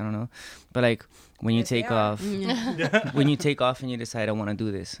artists. I don't know. But, like, when you Yes, they take are. off, when you take off and you decide, I want to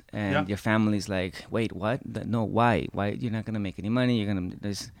do this, and your family's like, wait, what? No, why? Why? You're not going to make any money. You're going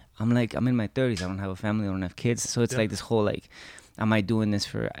to... I'm in my 30s. I don't have a family. I don't have kids. So it's like this whole, like, am I doing this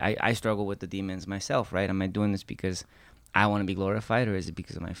for... I struggle with the demons myself, right? Am I doing this because I want to be glorified, or is it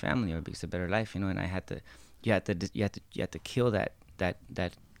because of my family, or because of a better life, you know? And I had to... You have to kill that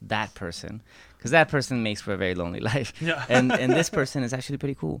person, because that person makes for a very lonely life. Yeah. and this person is actually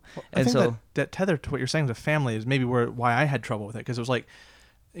pretty cool. I And think so that tethered to what you're saying to family is maybe why I had trouble with it, because it was like,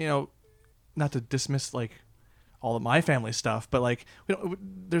 you know, not to dismiss like all of my family stuff, but like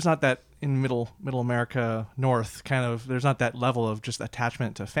there's not that in middle America North kind of, there's not that level of just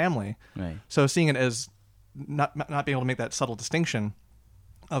attachment to family. right. So seeing it as not being able to make that subtle distinction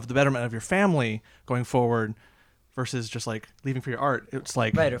of the betterment of your family going forward versus just like leaving for your art, it's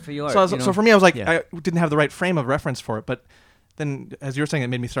like Right, or for your so, art, you know? so for me, I was like, Yeah. I didn't have the right frame of reference for it. But then, as you were saying, it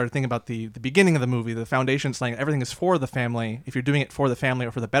made me start thinking about the beginning of the movie, the foundation, saying everything is for the family. If you're doing it for the family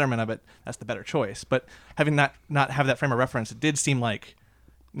or for the betterment of it, that's the better choice. But having not have that frame of reference, it did seem like,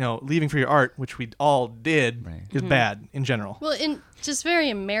 you know, leaving for your art, which we all did, Right. is bad in general. Well, in just very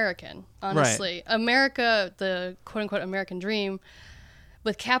American, honestly. America, the quote unquote American dream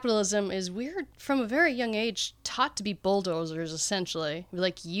with capitalism is we're from a very young age taught to be bulldozers, essentially.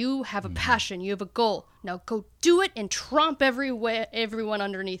 Like, you have a passion, you have a goal. Now go do it and tromp everyone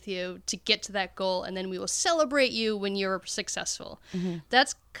underneath you to get to that goal, and then we will celebrate you when you're successful.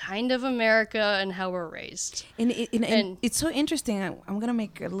 That's kind of America and how we're raised. And And- it's so interesting. I'm going to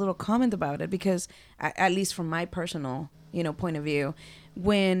make a little comment about it because, at least from my personal, point of view,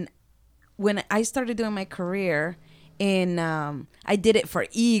 when I started doing my career, and I did it for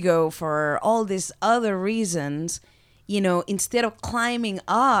ego, for all these other reasons, instead of climbing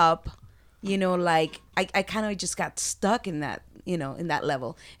up, like I kind of just got stuck in that, in that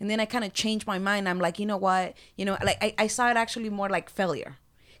level. And then I kind of changed my mind. I'm like, you know what? Like I saw it actually more like failure.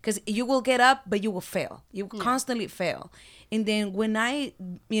 Because you will get up, but you will fail. You will constantly fail. And then when I,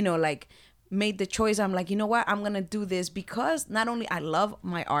 like made the choice, I'm like, you know what? I'm going to do this because not only I love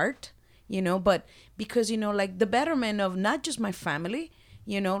my art, but because, like the betterment of not just my family,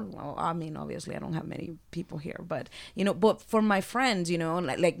 well, I mean, obviously I don't have many people here, but, but for my friends,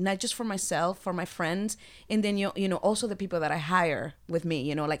 like not just for myself, for my friends. And then, also the people that I hire with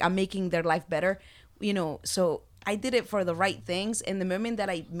me, like I'm making their life better, so I did it for the right things. And the moment that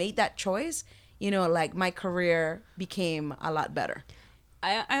I made that choice, like my career became a lot better.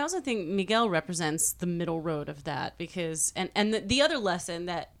 I also think Miguel represents the middle road of that, because and the other lesson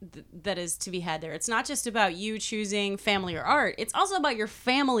that is to be had there, it's not just about you choosing family or art, it's also about your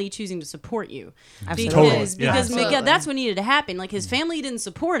family choosing to support you. Absolutely. Because Absolutely. Miguel, that's what needed to happen. Like, his family didn't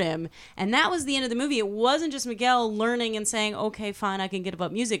support him, and that was the end of the movie. It wasn't just Miguel learning and saying, okay, fine, I can give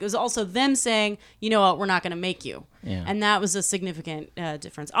up music. It was also them saying, you know what, we're not going to make you. Yeah. And that was a significant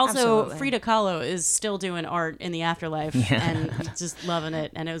difference. Also, Absolutely. Frida Kahlo is still doing art in the afterlife and just loving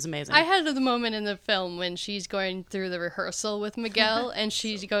it, and it was amazing. I had the moment in the film when she's going through the rehearsal with Miguel, and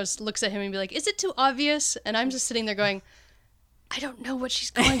she looks at him and be like, "Is it too obvious?" And I'm just sitting there going, I don't know what she's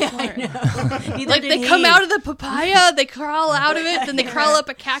going for. Like, they come out of the papaya, they crawl out of it, then they crawl up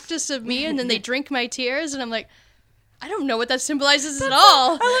a cactus of me, and then they drink my tears, and I'm like, I don't know what that symbolizes at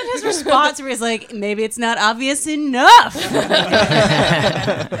all. I love his response where he's like, maybe it's not obvious enough.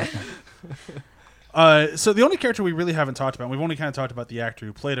 So the only character we really haven't talked about, we've only kind of talked about the actor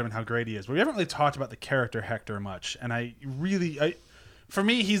who played him and how great he is, but we haven't really talked about the character Hector much. And for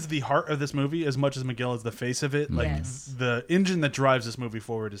me, he's the heart of this movie as much as Miguel is the face of it. Like, Yes. the engine that drives this movie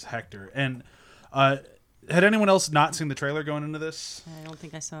forward is Hector. And had anyone else not seen the trailer going into this? I don't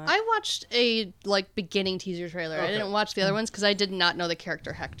think I saw it. I watched a beginning teaser trailer. I didn't watch the other ones because I did not know the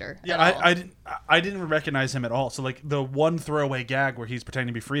character Hector. Yeah, at all. I didn't recognize him at all. So, like, the one throwaway gag where he's pretending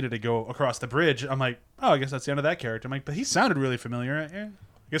to be Frida to go across the bridge, I'm like, oh, I guess that's the end of that character. I'm like, but he sounded really familiar. Yeah.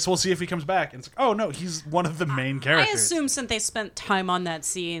 I guess we'll see if he comes back. And it's like, oh no, he's one of the main characters. I assumed since they spent time on that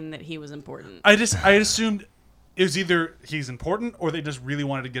scene that he was important. I assumed it was either he's important or they just really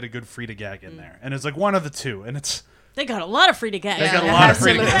wanted to get a good Frida gag in there, and it's like one of the two. And it's They got a lot of Frida gags. they got a lot of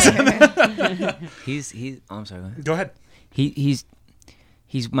Frida gags. He's I'm sorry. Go ahead. Go ahead. He's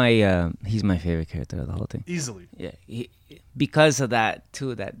my favorite character of the whole thing. Easily. Yeah, because of that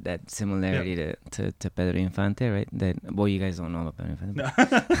too. That similarity to Pedro Infante, right? That you guys don't know about Pedro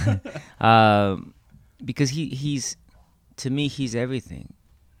Infante. No. Because he's to me he's everything.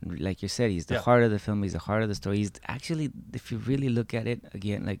 Like you said, he's the heart of the film. He's the heart of the story. He's actually, if you really look at it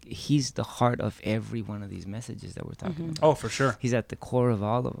again, like he's the heart of every one of these messages that we're talking about. Oh, for sure. He's at the core of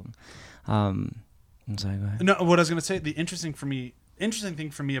all of them. I'm sorry, go ahead. No, what I was going to say, the interesting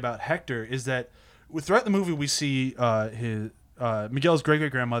thing for me about Hector is that throughout the movie we see his Miguel's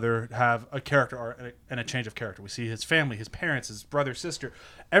great-great-grandmother have a character arc and a change of character. We see his family, his parents, his brother, sister.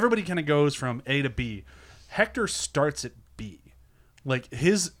 Everybody kind of goes from A to B. Hector starts at B. Like,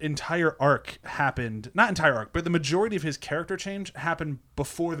 his entire arc happened, not entire arc, but the majority of his character change happened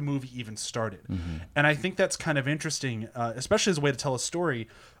before the movie even started. Mm-hmm. And I think that's kind of interesting, especially as a way to tell a story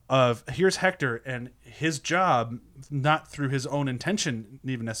of here's Hector, and his job, not through his own intention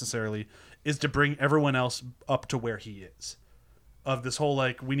even necessarily, is to bring everyone else up to where he is. Of this whole,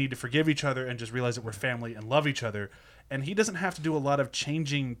 like, we need to forgive each other and just realize that we're family and love each other. And he doesn't have to do a lot of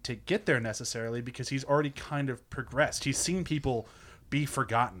changing to get there necessarily, because he's already kind of progressed. He's seen people be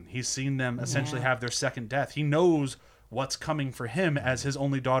forgotten. He's seen them essentially have their second death. He knows what's coming for him as his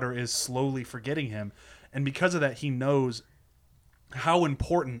only daughter is slowly forgetting him. And because of that, he knows how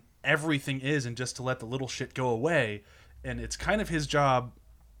important everything is, and just to let the little shit go away. And it's kind of his job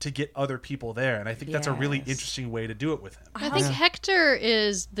to get other people there. And I think that's a really interesting way to do it with him. I think Hector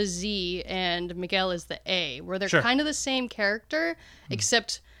is the Z and Miguel is the A, where they're kind of the same character,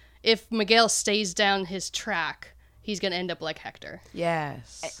 except if Miguel stays down his track, he's going to end up like Hector.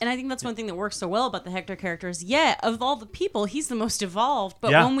 Yes. And I think that's one thing that works so well about the Hector character is, of all the people, he's the most evolved.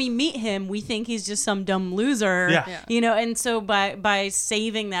 But when we meet him, we think he's just some dumb loser. You know, and so by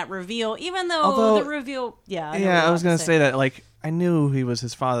saving that reveal, even though the reveal... I was going to say that, like, I knew he was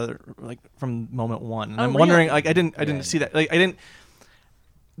his father, like, from moment one. And I'm wondering, like, I didn't see that. Like, I didn't...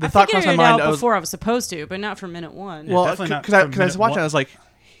 The thought crossed my mind. Before I was supposed to, but not from minute one. Well, because I was watching, I was like,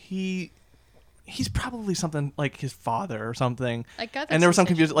 he's probably something like his father or something. I got that. And there was some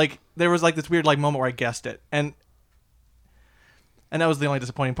confusion. Like, there was like this weird like moment where I guessed it, and that was the only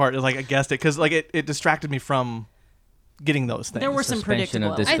disappointing part. Is like I guessed it because like it distracted me from getting those things. There were some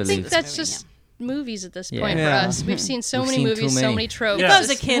predictable. I think that's just movies at this point for us. We've seen so many movies, so many tropes. If I was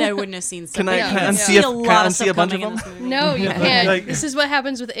a kid, I wouldn't have seen some. Can I unsee a bunch of them? No, you can't. Like, this is what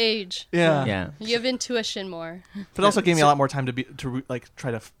happens with age. Yeah. You have intuition more. But it also gave me a lot more time to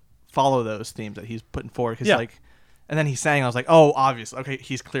try to follow those themes that he's putting forward. Cause like, and then he sang. I was like, oh, obviously, okay,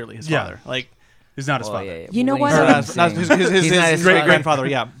 he's clearly his father. Like, he's not his father. You know what? His great grandfather.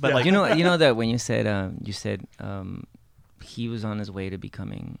 Yeah, but like, you know that when you said he was on his way to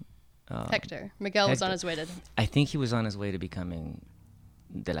becoming Hector. Miguel was on his way to. I think he was on his way to becoming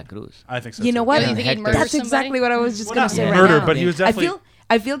De La Cruz. I think so. You know what? You think he'd murder That's exactly what I was just going to say. Murder, right now. but he was definitely.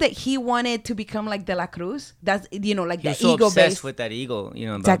 I feel that he wanted to become like De La Cruz. That's like he the was ego so obsessed based with that ego,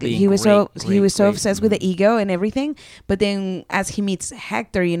 about exactly. He was so obsessed with the ego and everything. But then as he meets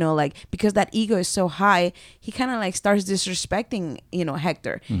Hector, like because that ego is so high, he kind of like starts disrespecting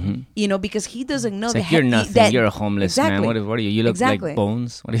Hector. Mm-hmm. Because he doesn't know that you're nothing. You're a homeless man. What are you? You look like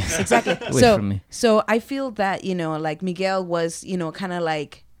bones. What are you? Exactly. So I feel that like Miguel was kind of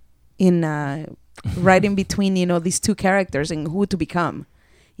like in right in between these two characters and who to become.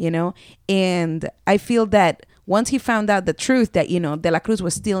 And I feel that once he found out the truth that, De La Cruz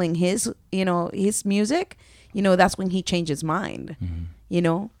was stealing his music, that's when he changed his mind,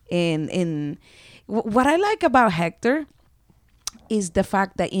 and what I like about Hector is the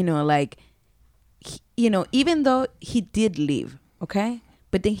fact that, even though he did leave, okay,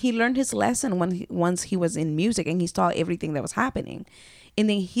 but then he learned his lesson once he was in music and he saw everything that was happening. And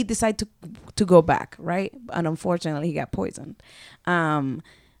then he decided to go back, right? And unfortunately, he got poisoned.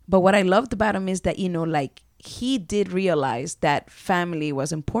 But what I loved about him is that, he did realize that family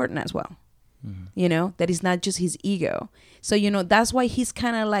was important as well. Mm-hmm. That it's not just his ego. So, that's why he's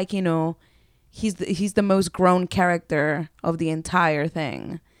kind of like, he's the most grown character of the entire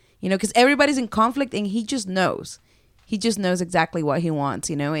thing. Because everybody's in conflict and he just knows. He just knows exactly what he wants,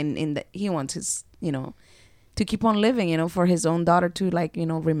 and that he wants his, to keep on living, for his own daughter to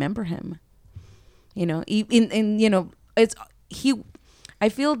remember him. I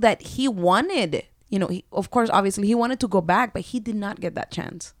feel that he wanted, of course, obviously he wanted to go back, but he did not get that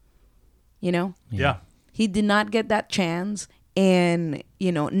chance. Yeah. He did not get that chance, and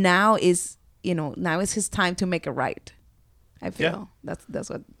now is his time to make it right. I feel that's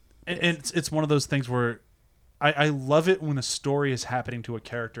what. It's one of those things where I love it when a story is happening to a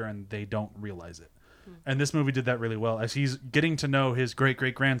character and they don't realize it. And this movie did that really well, as he's getting to know his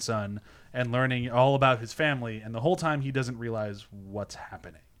great-great-grandson and learning all about his family, and the whole time he doesn't realize what's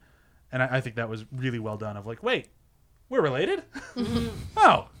happening. And I think that was really well done, of like, wait, we're related?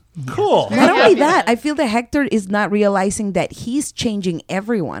 Oh, cool. Not only that, I feel that Hector is not realizing that he's changing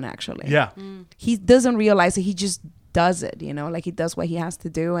everyone, actually. Yeah. He doesn't realize it. He just does it, you know, like he does what he has to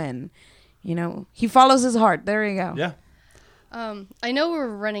do, and, you know, he follows his heart. There you go. Yeah. I know we're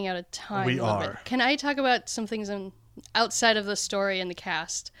running out of time. We a little are. bit. Can I talk about some things outside of the story and the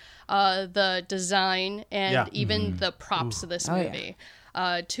cast? The design and even the props of this movie.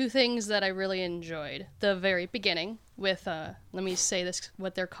 Two things that I really enjoyed. The very beginning with, let me say this,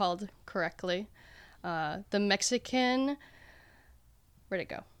 what they're called correctly. The Mexican, where'd it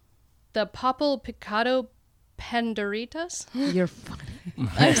go? The Papel Picado Panderitas? You're funny.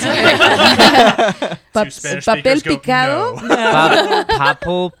 I'm sorry. Spanish Papel speakers go, picado? no.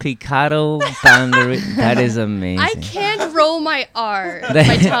 Papo Picado Boundary. That is amazing. I can't roll my R,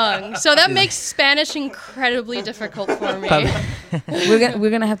 my tongue, so that makes Spanish incredibly difficult for me. We're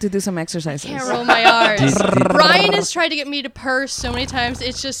gonna have to do some exercises. Can't roll my R's. Brian has tried to get me to purse so many times.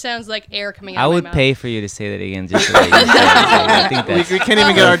 It just sounds like air coming out I of would my mouth. pay for you to say that again. Just so that you say it. I think that's We can't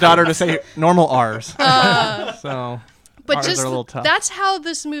even get our daughter to say normal R's. So, But R's just are a little tough. that's how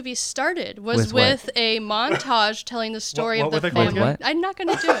this movie started. Was With what? with a montage telling the story What of the with a- with family. what? I'm not going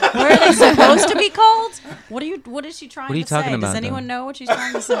to do it. What are they supposed to be called? What is she trying What are you to say? talking about, Does anyone know what she's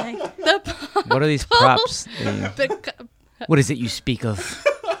trying to say? what are these props? What is it you speak of?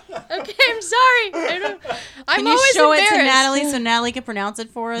 Okay, I'm sorry. I'm Can you always show it to embarrassed. Natalie so Natalie can pronounce it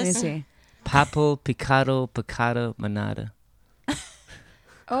for Let me us? see. Papo Picado Picado Manada.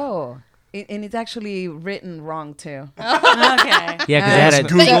 Oh, and it's actually written wrong too. Okay. Yeah, because Uh, they had a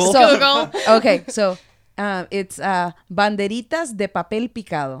Thanks, So- Google. Okay, so it's banderitas de papel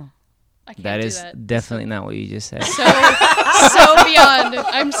picado. I can't That do is that. definitely not what you just said. So beyond.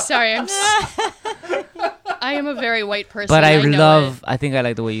 I'm sorry. I am a very white person. But I know love. I think I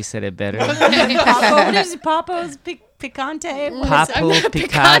like the way you said it better. it. What is Papo's Picante? Papo I'm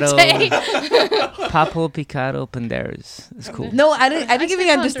Picado. picante. Papo Picado Panderas. It's cool. No, I didn't even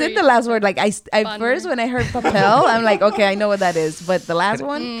said understand banderitas. the last word. Like I Banderitas. first when I heard papel, I'm like, okay, I know what that is. But the last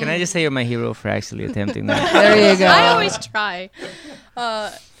one, Can I just say you're my hero for actually attempting that? there you go. I always try.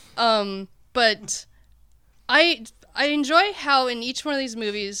 But I enjoy how in each one of these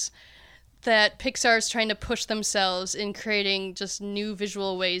movies that Pixar is trying to push themselves in creating just new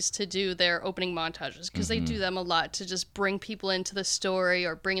visual ways to do their opening montages, because they do them a lot to just bring people into the story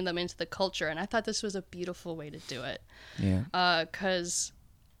or bringing them into the culture. And I thought this was a beautiful way to do it. Yeah. Because,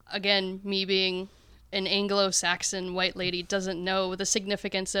 again, me being an Anglo-Saxon white lady doesn't know the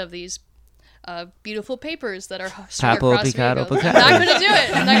significance of these beautiful papers that are strung Papo across Picado vehicles. Picado. I'm not going to do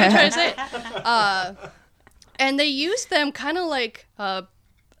it. I'm not going to try to say it. And they use them kind of like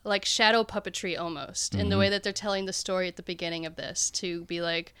shadow puppetry almost, in the way that they're telling the story at the beginning of this, to be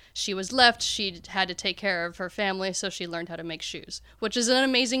like, she was left, she had to take care of her family, so she learned how to make shoes, which is an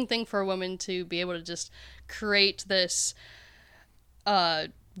amazing thing for a woman to be able to just create this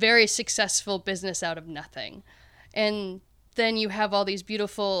very successful business out of nothing. And then you have all these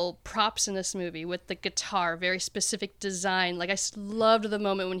beautiful props in this movie with the guitar, very specific design. Like, I loved the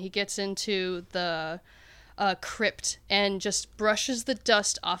moment when he gets into the crypt and just brushes the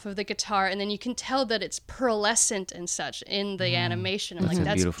dust off of the guitar, and then you can tell that it's pearlescent and such in the animation. I'm That's like, a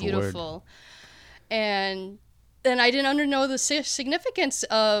that's beautiful beautiful. And then I didn't know the significance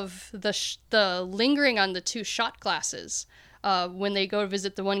of the lingering on the two shot glasses when they go to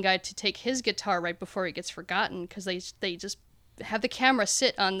visit the one guy to take his guitar right before he gets forgotten, because they just have the camera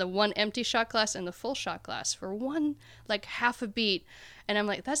sit on the one empty shot glass and the full shot glass for one, like, half a beat. And I'm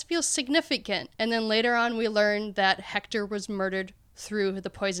like, that feels significant. And then later on, we learned that Hector was murdered through the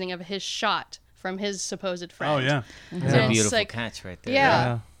poisoning of his shot from his supposed friend. Oh, yeah. That's And a it's beautiful like- catch right there.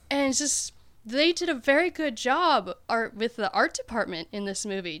 Yeah. And it's just, they did a very good job with the art department in this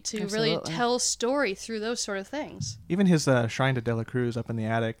movie to really Absolutely. tell story through those sort of things. even his Shrine to Dela Cruz up in the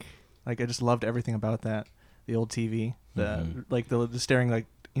attic, like I just loved everything about that. The old TV, the staring like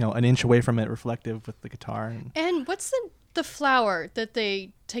an inch away from it, reflective with the guitar. And what's the flower that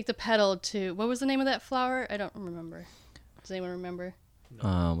they take the petal to? What was the name of that flower? I don't remember. Does anyone remember?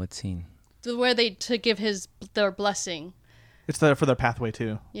 What scene? Where they to give their blessing. It's for their pathway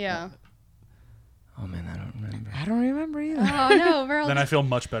too. Yeah. Oh man, I don't remember. I don't remember either. Oh no, we're all Then I feel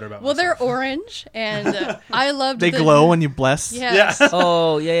much better about well, myself. they're orange, and I loved. They the, glow when you bless. Yes.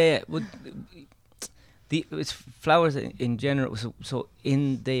 Oh yeah. Well, it's flowers in general. So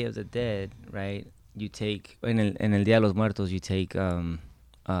in Day of the Dead, right? You take en el Día de los Muertos, you take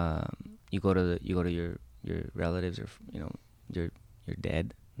you go to your relatives or your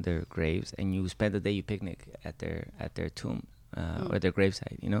dead, their graves, and you spend the day, you picnic at their tomb or their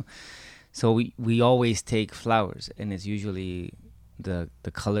gravesite, So we always take flowers, and it's usually the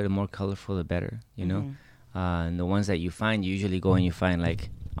color, the more colorful, the better, and the ones that you find, you usually go and you find, like,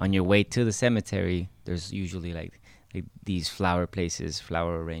 on your way to the cemetery, there's usually like these flower places,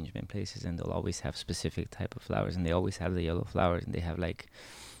 flower arrangement places, and they'll always have specific type of flowers, and they always have the yellow flowers, and they have like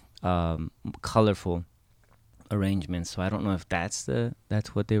colorful arrangements. So I don't know if that's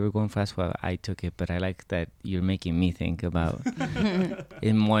what they were going for. That's why I took it, but I like that you're making me think about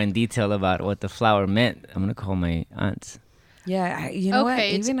in detail about what the flower meant. I'm gonna call my aunts. Yeah, you know what?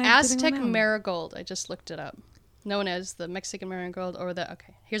 Okay, it's Even I Aztec didn't know. marigold. I just looked it up. Known as the Mexican marigold or the...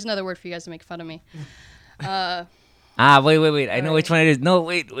 Okay, here's another word for you guys to make fun of me. Wait. I know which one it is. No,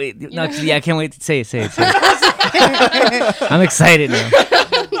 wait. No, actually, I can't wait to say it. I'm excited now.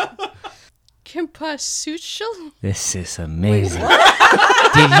 Cempasúchil? This is amazing.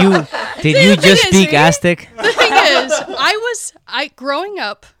 Did you just speak Aztec? The thing is, growing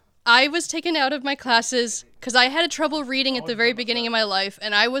up, I was taken out of my classes because I had trouble reading at the very beginning of my life,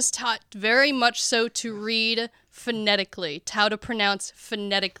 and I was taught very much so to read phonetically, how to pronounce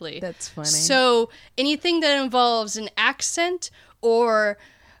phonetically. That's funny. So anything that involves an accent or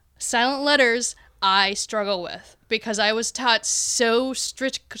silent letters, I struggle with because I was taught so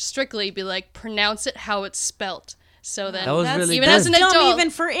strictly, be like, pronounce it how it's spelt. So then, That was really even good. as an Dumb adult,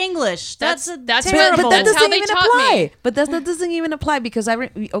 even for English. That's terrible. But that That's how doesn't they even taught apply. me. But that doesn't even apply because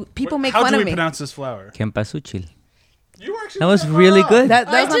people make How fun do of we me. pronounce this flower? Cempasúchil. You were actually That was kinda really far good. That's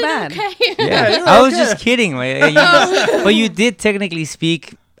I not did bad. okay. Yeah, I was just kidding. But you did technically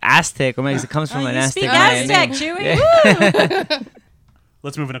speak Aztec. Or maybe it comes from an you Aztec. speak Mayan Aztec, name. Chewy. Woo!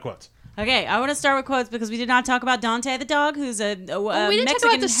 Let's move into quotes. Okay, I want to start with quotes because we did not talk about Dante the dog, who's a we didn't Mexican talk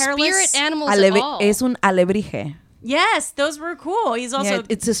about the hairless. spirit animals at all. Es un alebrije. Yes, those were cool. He's also Yeah,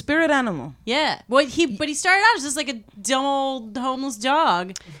 it's a spirit animal. yeah. Well, he started out as just like a dumb old homeless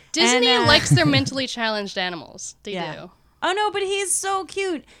dog. Disney And, likes their mentally challenged animals. They do. Oh no, but he's so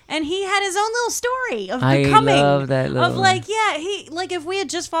cute, and he had his own little story of I becoming. love that of little- like, yeah, he like if we had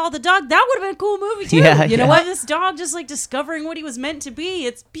just followed the dog, that would have been a cool movie too. Yeah, you know yeah. what? This dog just like discovering what he was meant to be.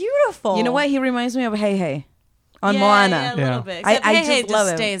 It's beautiful. You know what? He reminds me of Hey Hey on Yeah, Moana. yeah, a little bit. I Except Hey Hey just love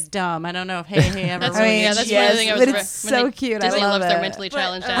just him. stays dumb. I don't know if Hey Hey ever. That's, really yeah, that's yes, one thing I was but when it's so they- cute. I Disney love loves their it. mentally But,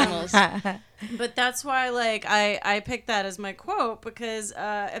 challenged animals. But that's why, like, I picked that as my quote because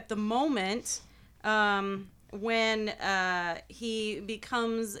at the moment, when he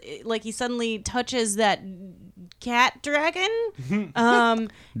becomes like he suddenly touches that cat dragon,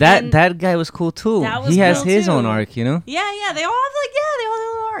 That guy was cool too. That was He has cool, his too. own arc, yeah, they all have they all have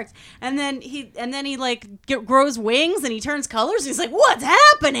little arcs, and then he like grows wings and he turns colors. And he's like, what's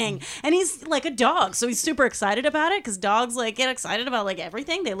happening? And he's like a dog, so he's super excited about it because dogs like get excited about like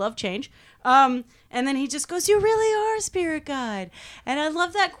everything. They love change. And then he just goes, you really are a spirit guide. And I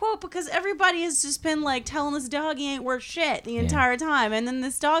love that quote because everybody has just been like telling this dog he ain't worth shit the entire time. And then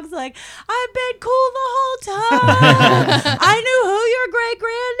this dog's like, I've been cool the whole time. I knew who your great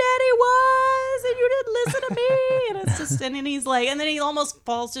granddaddy was and you didn't listen to me. And it's just, and then he's like, and then he almost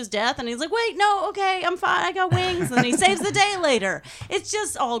falls to his death and he's like, wait, no, okay, I'm fine. I got wings. And then he saves the day later. It's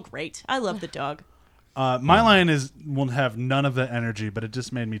just all great. I love the dog. My line will have none of the energy, but it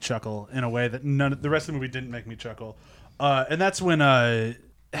just made me chuckle in a way that the rest of the movie didn't make me chuckle. And that's when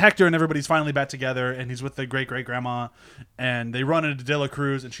Hector and everybody's finally back together, and he's with the great-great-grandma, and they run into De La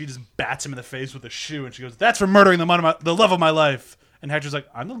Cruz, and she just bats him in the face with a shoe, and she goes, that's for murdering the love of my life. And Hector's like,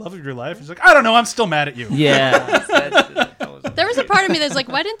 I'm the love of your life? He's like, I don't know, I'm still mad at you. Yeah. There was a part of me that's like,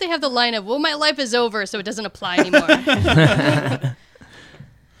 why didn't they have the line of, well, my life is over, so it doesn't apply anymore?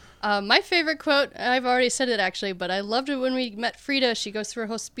 My favorite quote, I've already said it actually, but I loved it when we met Frida. She goes through her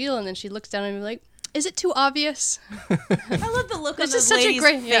whole spiel, and then she looks down at me like, is it too obvious? I love the look on It's those just such a ladies'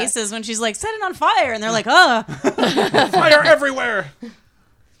 great- yeah. faces when she's like, set it on fire. And they're like, Fire everywhere!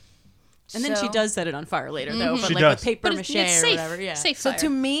 And then she So- does set it on fire later, though, but She like does. with paper But mache it's or safe. whatever. Yeah. Safe So fire. to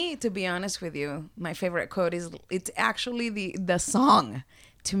me, to be honest with you, my favorite quote is it's actually the song.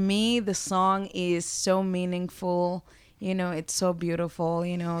 To me, the song is so meaningful. You know, it's so beautiful,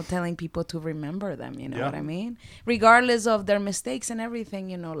 you know, telling people to remember them, you know Yeah. what I mean? Regardless of their mistakes and everything,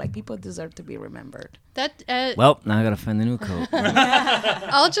 you know, like people deserve to be remembered. That Well, now I gotta find the new coat.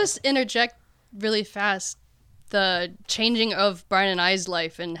 I'll just interject really fast the changing of Brian and I's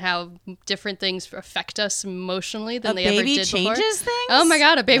life and how different things affect us emotionally than A they ever baby did before. changes things? Oh my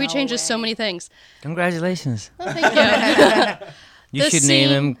god, a baby No changes so way. many things. Congratulations. Oh, thank you. You The should name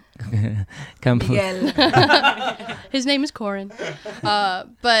him. Miguel. His name is Corin.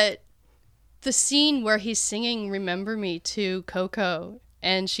 But the scene where he's singing "Remember Me" to Coco,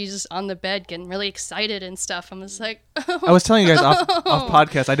 and she's just on the bed getting really excited and stuff. I'm just like, I was telling you guys off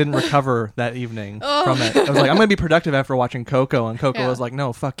podcast, I didn't recover that evening from it. I was like, I'm going to be productive after watching Coco. And Coco was like,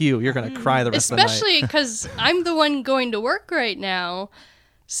 no, fuck you. You're going to cry the rest of the night. Especially because I'm the one going to work right now.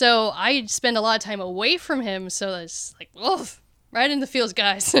 So I spend a lot of time away from him. So it's like, right in the feels,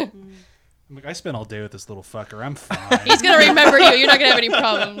 guys. Like, I spent all day with this little fucker. I'm fine. He's going to remember you. You're not going to have any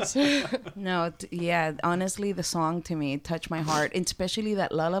problems. No, yeah, honestly, the song to me touched my heart, and especially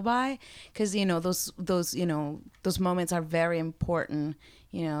that lullaby, because those moments are very important.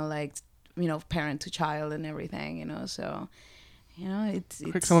 Like parent to child and everything. So. It's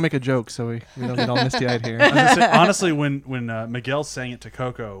Quick, someone make a joke so we don't get all misty-eyed here. Honestly, when Miguel sang it to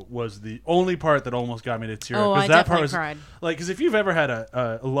Coco was the only part that almost got me to tear up. Oh, I that definitely part was cried. like, because if you've ever had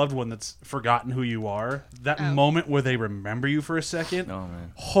a loved one that's forgotten who you are, that moment where they remember you for a second, Oh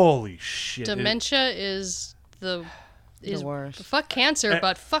man. holy shit! Dementia is the worst. Fuck cancer,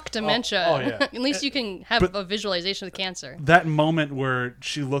 but fuck dementia. oh, yeah. At least you can have a visualization of the cancer. That moment where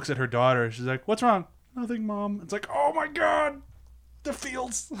she looks at her daughter, she's like, "What's wrong?" "Nothing, Mom." It's like, oh my god. The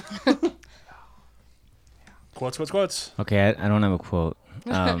fields. Quotes. Okay, I don't have a quote,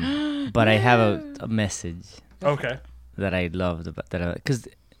 but I have a message Okay. that I loved about that. Because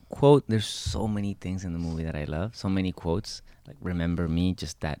quote, there's so many things in the movie that I love. So many quotes, like "Remember Me."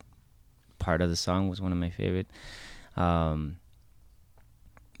 Just that part of the song was one of my favorite.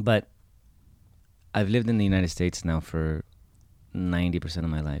 But I've lived in the United States now for 90% of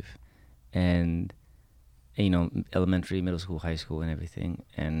my life, and elementary, middle school, high school, and everything,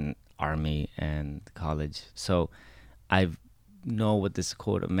 and army and college. So I know what this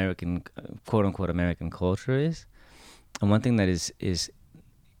quote unquote American culture is. And one thing that is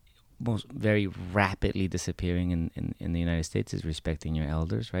most very rapidly disappearing in the United States is respecting your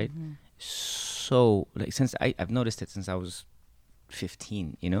elders, right? Mm-hmm. So like since I've noticed it since I was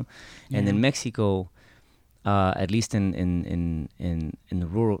 15, and in Mexico, at least in the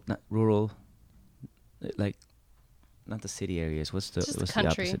rural, like not the city areas. What's the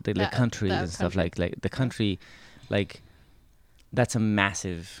opposite? The countries and stuff like the country, like that's a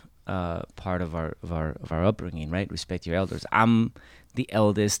massive part of our upbringing, right? Respect your elders. I'm the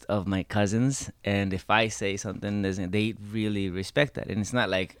eldest of my cousins, and if I say something, they really respect that, and it's not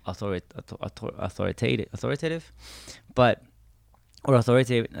like authoritative, but. Or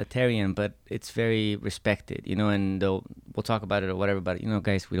authoritarian, but it's very respected, and we'll talk about it or whatever. But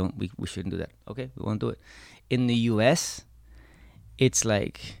guys, we shouldn't do that. Okay, we won't do it. In the U.S., it's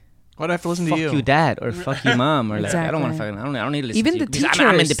like, why do I have to listen to you? Fuck you, dad, or fuck you, mom, or exactly. like I don't want to. I don't need to listen even to you. the teachers.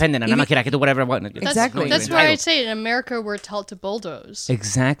 I'm independent, and I'm a kid. I can do whatever I want. Exactly. That's why I say in America we're taught to bulldoze.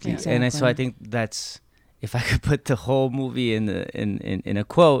 Exactly. And so I think that's. If I could put the whole movie in a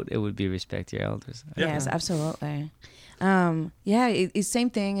quote, it would be respect your elders. Yes, absolutely. It's same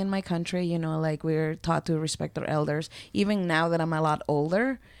thing in my country, like we're taught to respect our elders. Even now that I'm a lot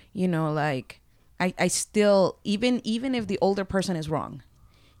older, like I still, even if the older person is wrong,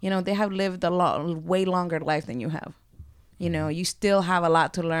 they have lived way longer life than you have. You still have a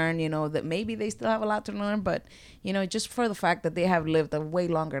lot to learn, that maybe they still have a lot to learn, but, just for the fact that they have lived a way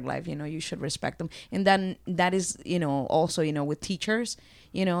longer life, you should respect them. And then that is, also, with teachers,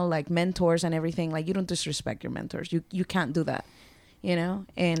 like mentors and everything, like you don't disrespect your mentors. You can't do that.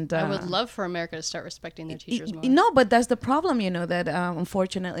 And I would love for America to start respecting their teachers more. No, but that's the problem, that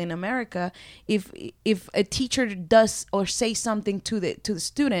unfortunately in America, if a teacher does or say something to the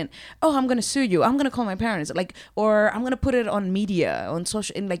student, oh, I'm gonna sue you, I'm gonna call my parents, like, or I'm gonna put it on media, on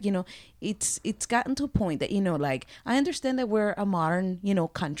social, and like it's gotten to a point that like I understand that we're a modern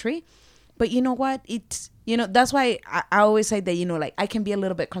country, but you know what, it's that's why I always say that like I can be a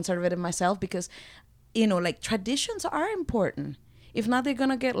little bit conservative myself, because like traditions are important. If not, they're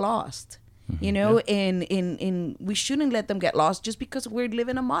gonna get lost, and we shouldn't let them get lost just because we live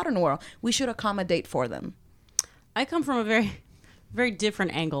in a modern world. We should accommodate for them. I come from a very, very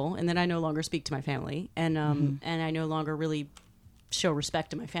different angle, in that I no longer speak to my family, and and I no longer really show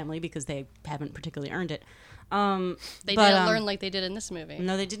respect to my family because they haven't particularly earned it. They didn't learn like they did in this movie.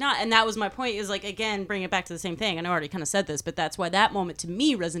 No, they did not. And that was my point, is like, again, bring it back to the same thing. And I already kind of said this, but that's why that moment to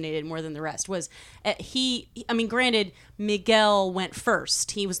me resonated more than the rest. Was granted, Miguel went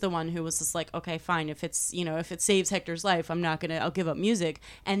first. He was the one who was just like, okay, fine. If it's, if it saves Hector's life, I'll give up music.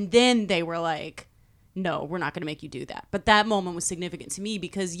 And then they were like, no, we're not going to make you do that. But that moment was significant to me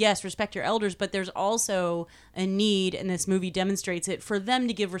because, yes, respect your elders, but there's also a need, and this movie demonstrates it, for them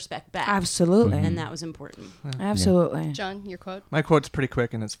to give respect back. Absolutely. And that was important. Absolutely. John, your quote? My quote's pretty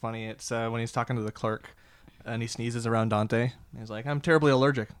quick and it's funny. It's when he's talking to the clerk, and he sneezes around Dante. And he's like, I'm terribly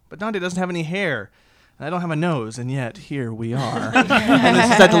allergic, but Dante doesn't have any hair. I don't have a nose, and yet here we are. And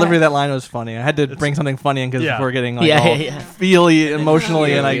that delivery of that line was funny. I had to bring something funny in because we're getting like all feely,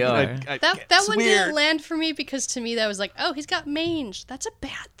 emotionally, and I that one didn't land for me because to me that was like, oh, he's got mange. That's a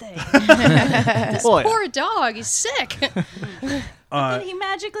bad thing. This poor dog, he's sick. Then he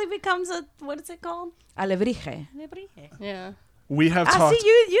magically becomes a, what is it called? Alebrije. Yeah. We have talked. See,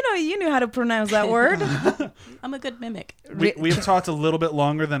 you knew how to pronounce that word. I'm a good mimic. We have talked a little bit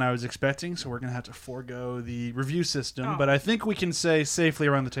longer than I was expecting, so we're going to have to forego the review system. But I think we can say safely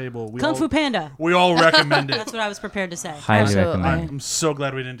around the table, Kung Fu Panda. We all recommend it. That's what I was prepared to say. Highly recommend. I'm so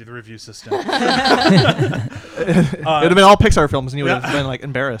glad we didn't do the review system. it would have been all Pixar films, and you would have been like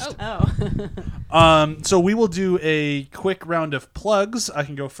embarrassed. So we will do a quick round of plugs. I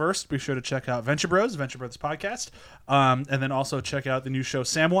can go first. Be sure to check out Venture Bros podcast, and then also check out the new show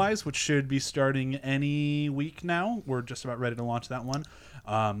Samwise, which should be starting any week now. We're just about ready to launch that one.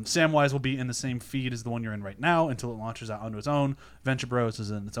 Samwise will be in the same feed as the one you're in right now until it launches out onto its own. Venture Bros is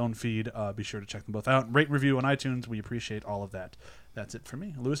in its own feed. Be sure to check them both out. Rate, review on iTunes. We appreciate all of that. That's it for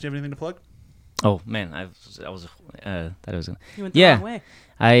me. Lewis, do you have anything to plug? Oh man, I was thought it was. You went the wrong way.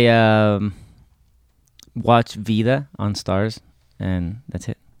 I watch Vida on Stars, and that's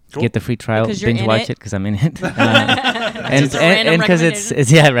it. Cool. Get the free trial, binge watch it because I'm in it, and because it's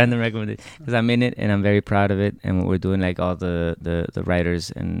random recommendation because I'm in it and I'm very proud of it. And what we're doing, like all the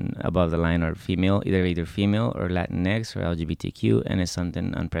writers and above the line are female, either female or Latinx or LGBTQ, and it's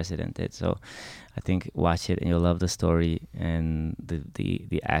something unprecedented. So I think watch it and you'll love the story and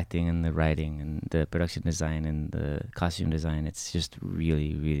the acting and the writing and the production design and the costume design. It's just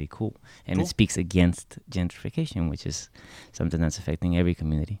really, really cool. And it speaks against gentrification, which is something that's affecting every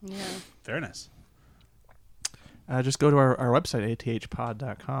community. Yeah. Very nice. Just go to our website,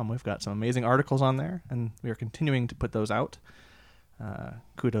 athpod.com. We've got some amazing articles on there, and we are continuing to put those out.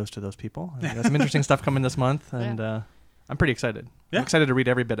 Kudos to those people. We've got some interesting stuff coming this month, and I'm pretty excited. Yeah. I'm excited to read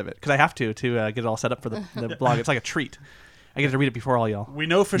every bit of it because I have to get it all set up for the blog. It's like a treat. I get to read it before all y'all. We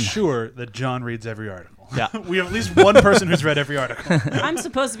know for sure that John reads every article. Yeah. We have at least one person who's read every article. I'm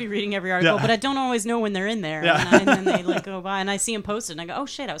supposed to be reading every article, but I don't always know when they're in there. Yeah. And then they like go by, and I see them posted, and I go, oh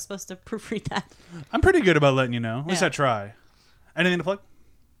shit, I was supposed to proofread that. I'm pretty good about letting you know. At least I try. Anything to plug?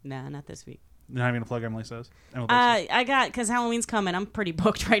 Nah, not this week. Not even to plug Emily Says? I got, because Halloween's coming, I'm pretty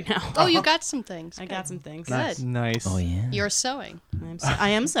booked right now. Oh, you got some things. I got some things. Good. Nice. Oh yeah. You're sewing.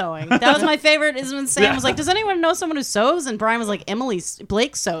 I am sewing. That was my favorite. Is when Sam was like, "Does anyone know someone who sews?" And Brian was like,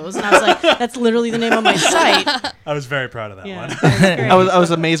 "Blake sews," and I was like, "That's literally the name of my site." I was very proud of that one. I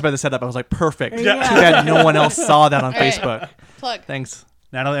was amazed by the setup. I was like, perfect. Too bad no one else saw that on Facebook. Plug. Thanks.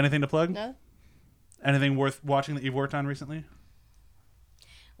 Natalie, anything to plug? No. Anything worth watching that you've worked on recently?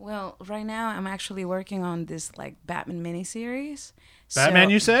 Well, right now I'm actually working on this like Batman miniseries.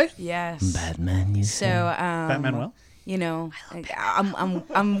 Batman, you say? Yes. Batman, you say. So Batman will? You know,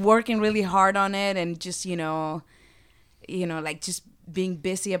 I'm working really hard on it and just, you know, like just being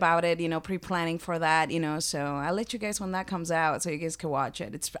busy about it, you know, pre-planning for that, you know. So I'll let you guys when that comes out so you guys can watch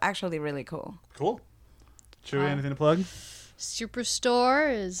it. It's actually really cool. Cool. Chewy, anything to plug?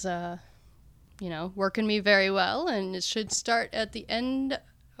 Superstore is, working me very well, and it should start at the end.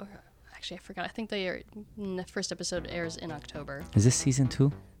 Actually, I forgot. I think the first episode airs in October. Is this season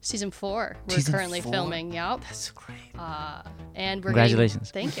 2? Season 4. We're Season currently 4? filming. Yep. That's great. And we're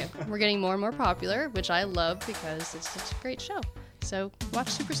Congratulations. Thank you. We're getting more and more popular, which I love because it's such a great show. So watch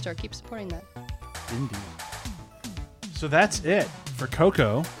Superstore. Keep supporting that. Indeed. So that's it for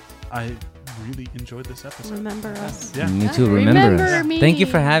Coco. I really enjoyed this episode. Remember us. Yeah. Me too. Remember us. me. Thank you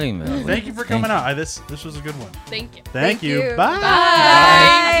for having me. Thank you for coming out. This was a good one. Thank you. Thank you. you. Bye.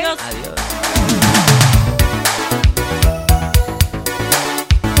 Bye. Adios. Adios.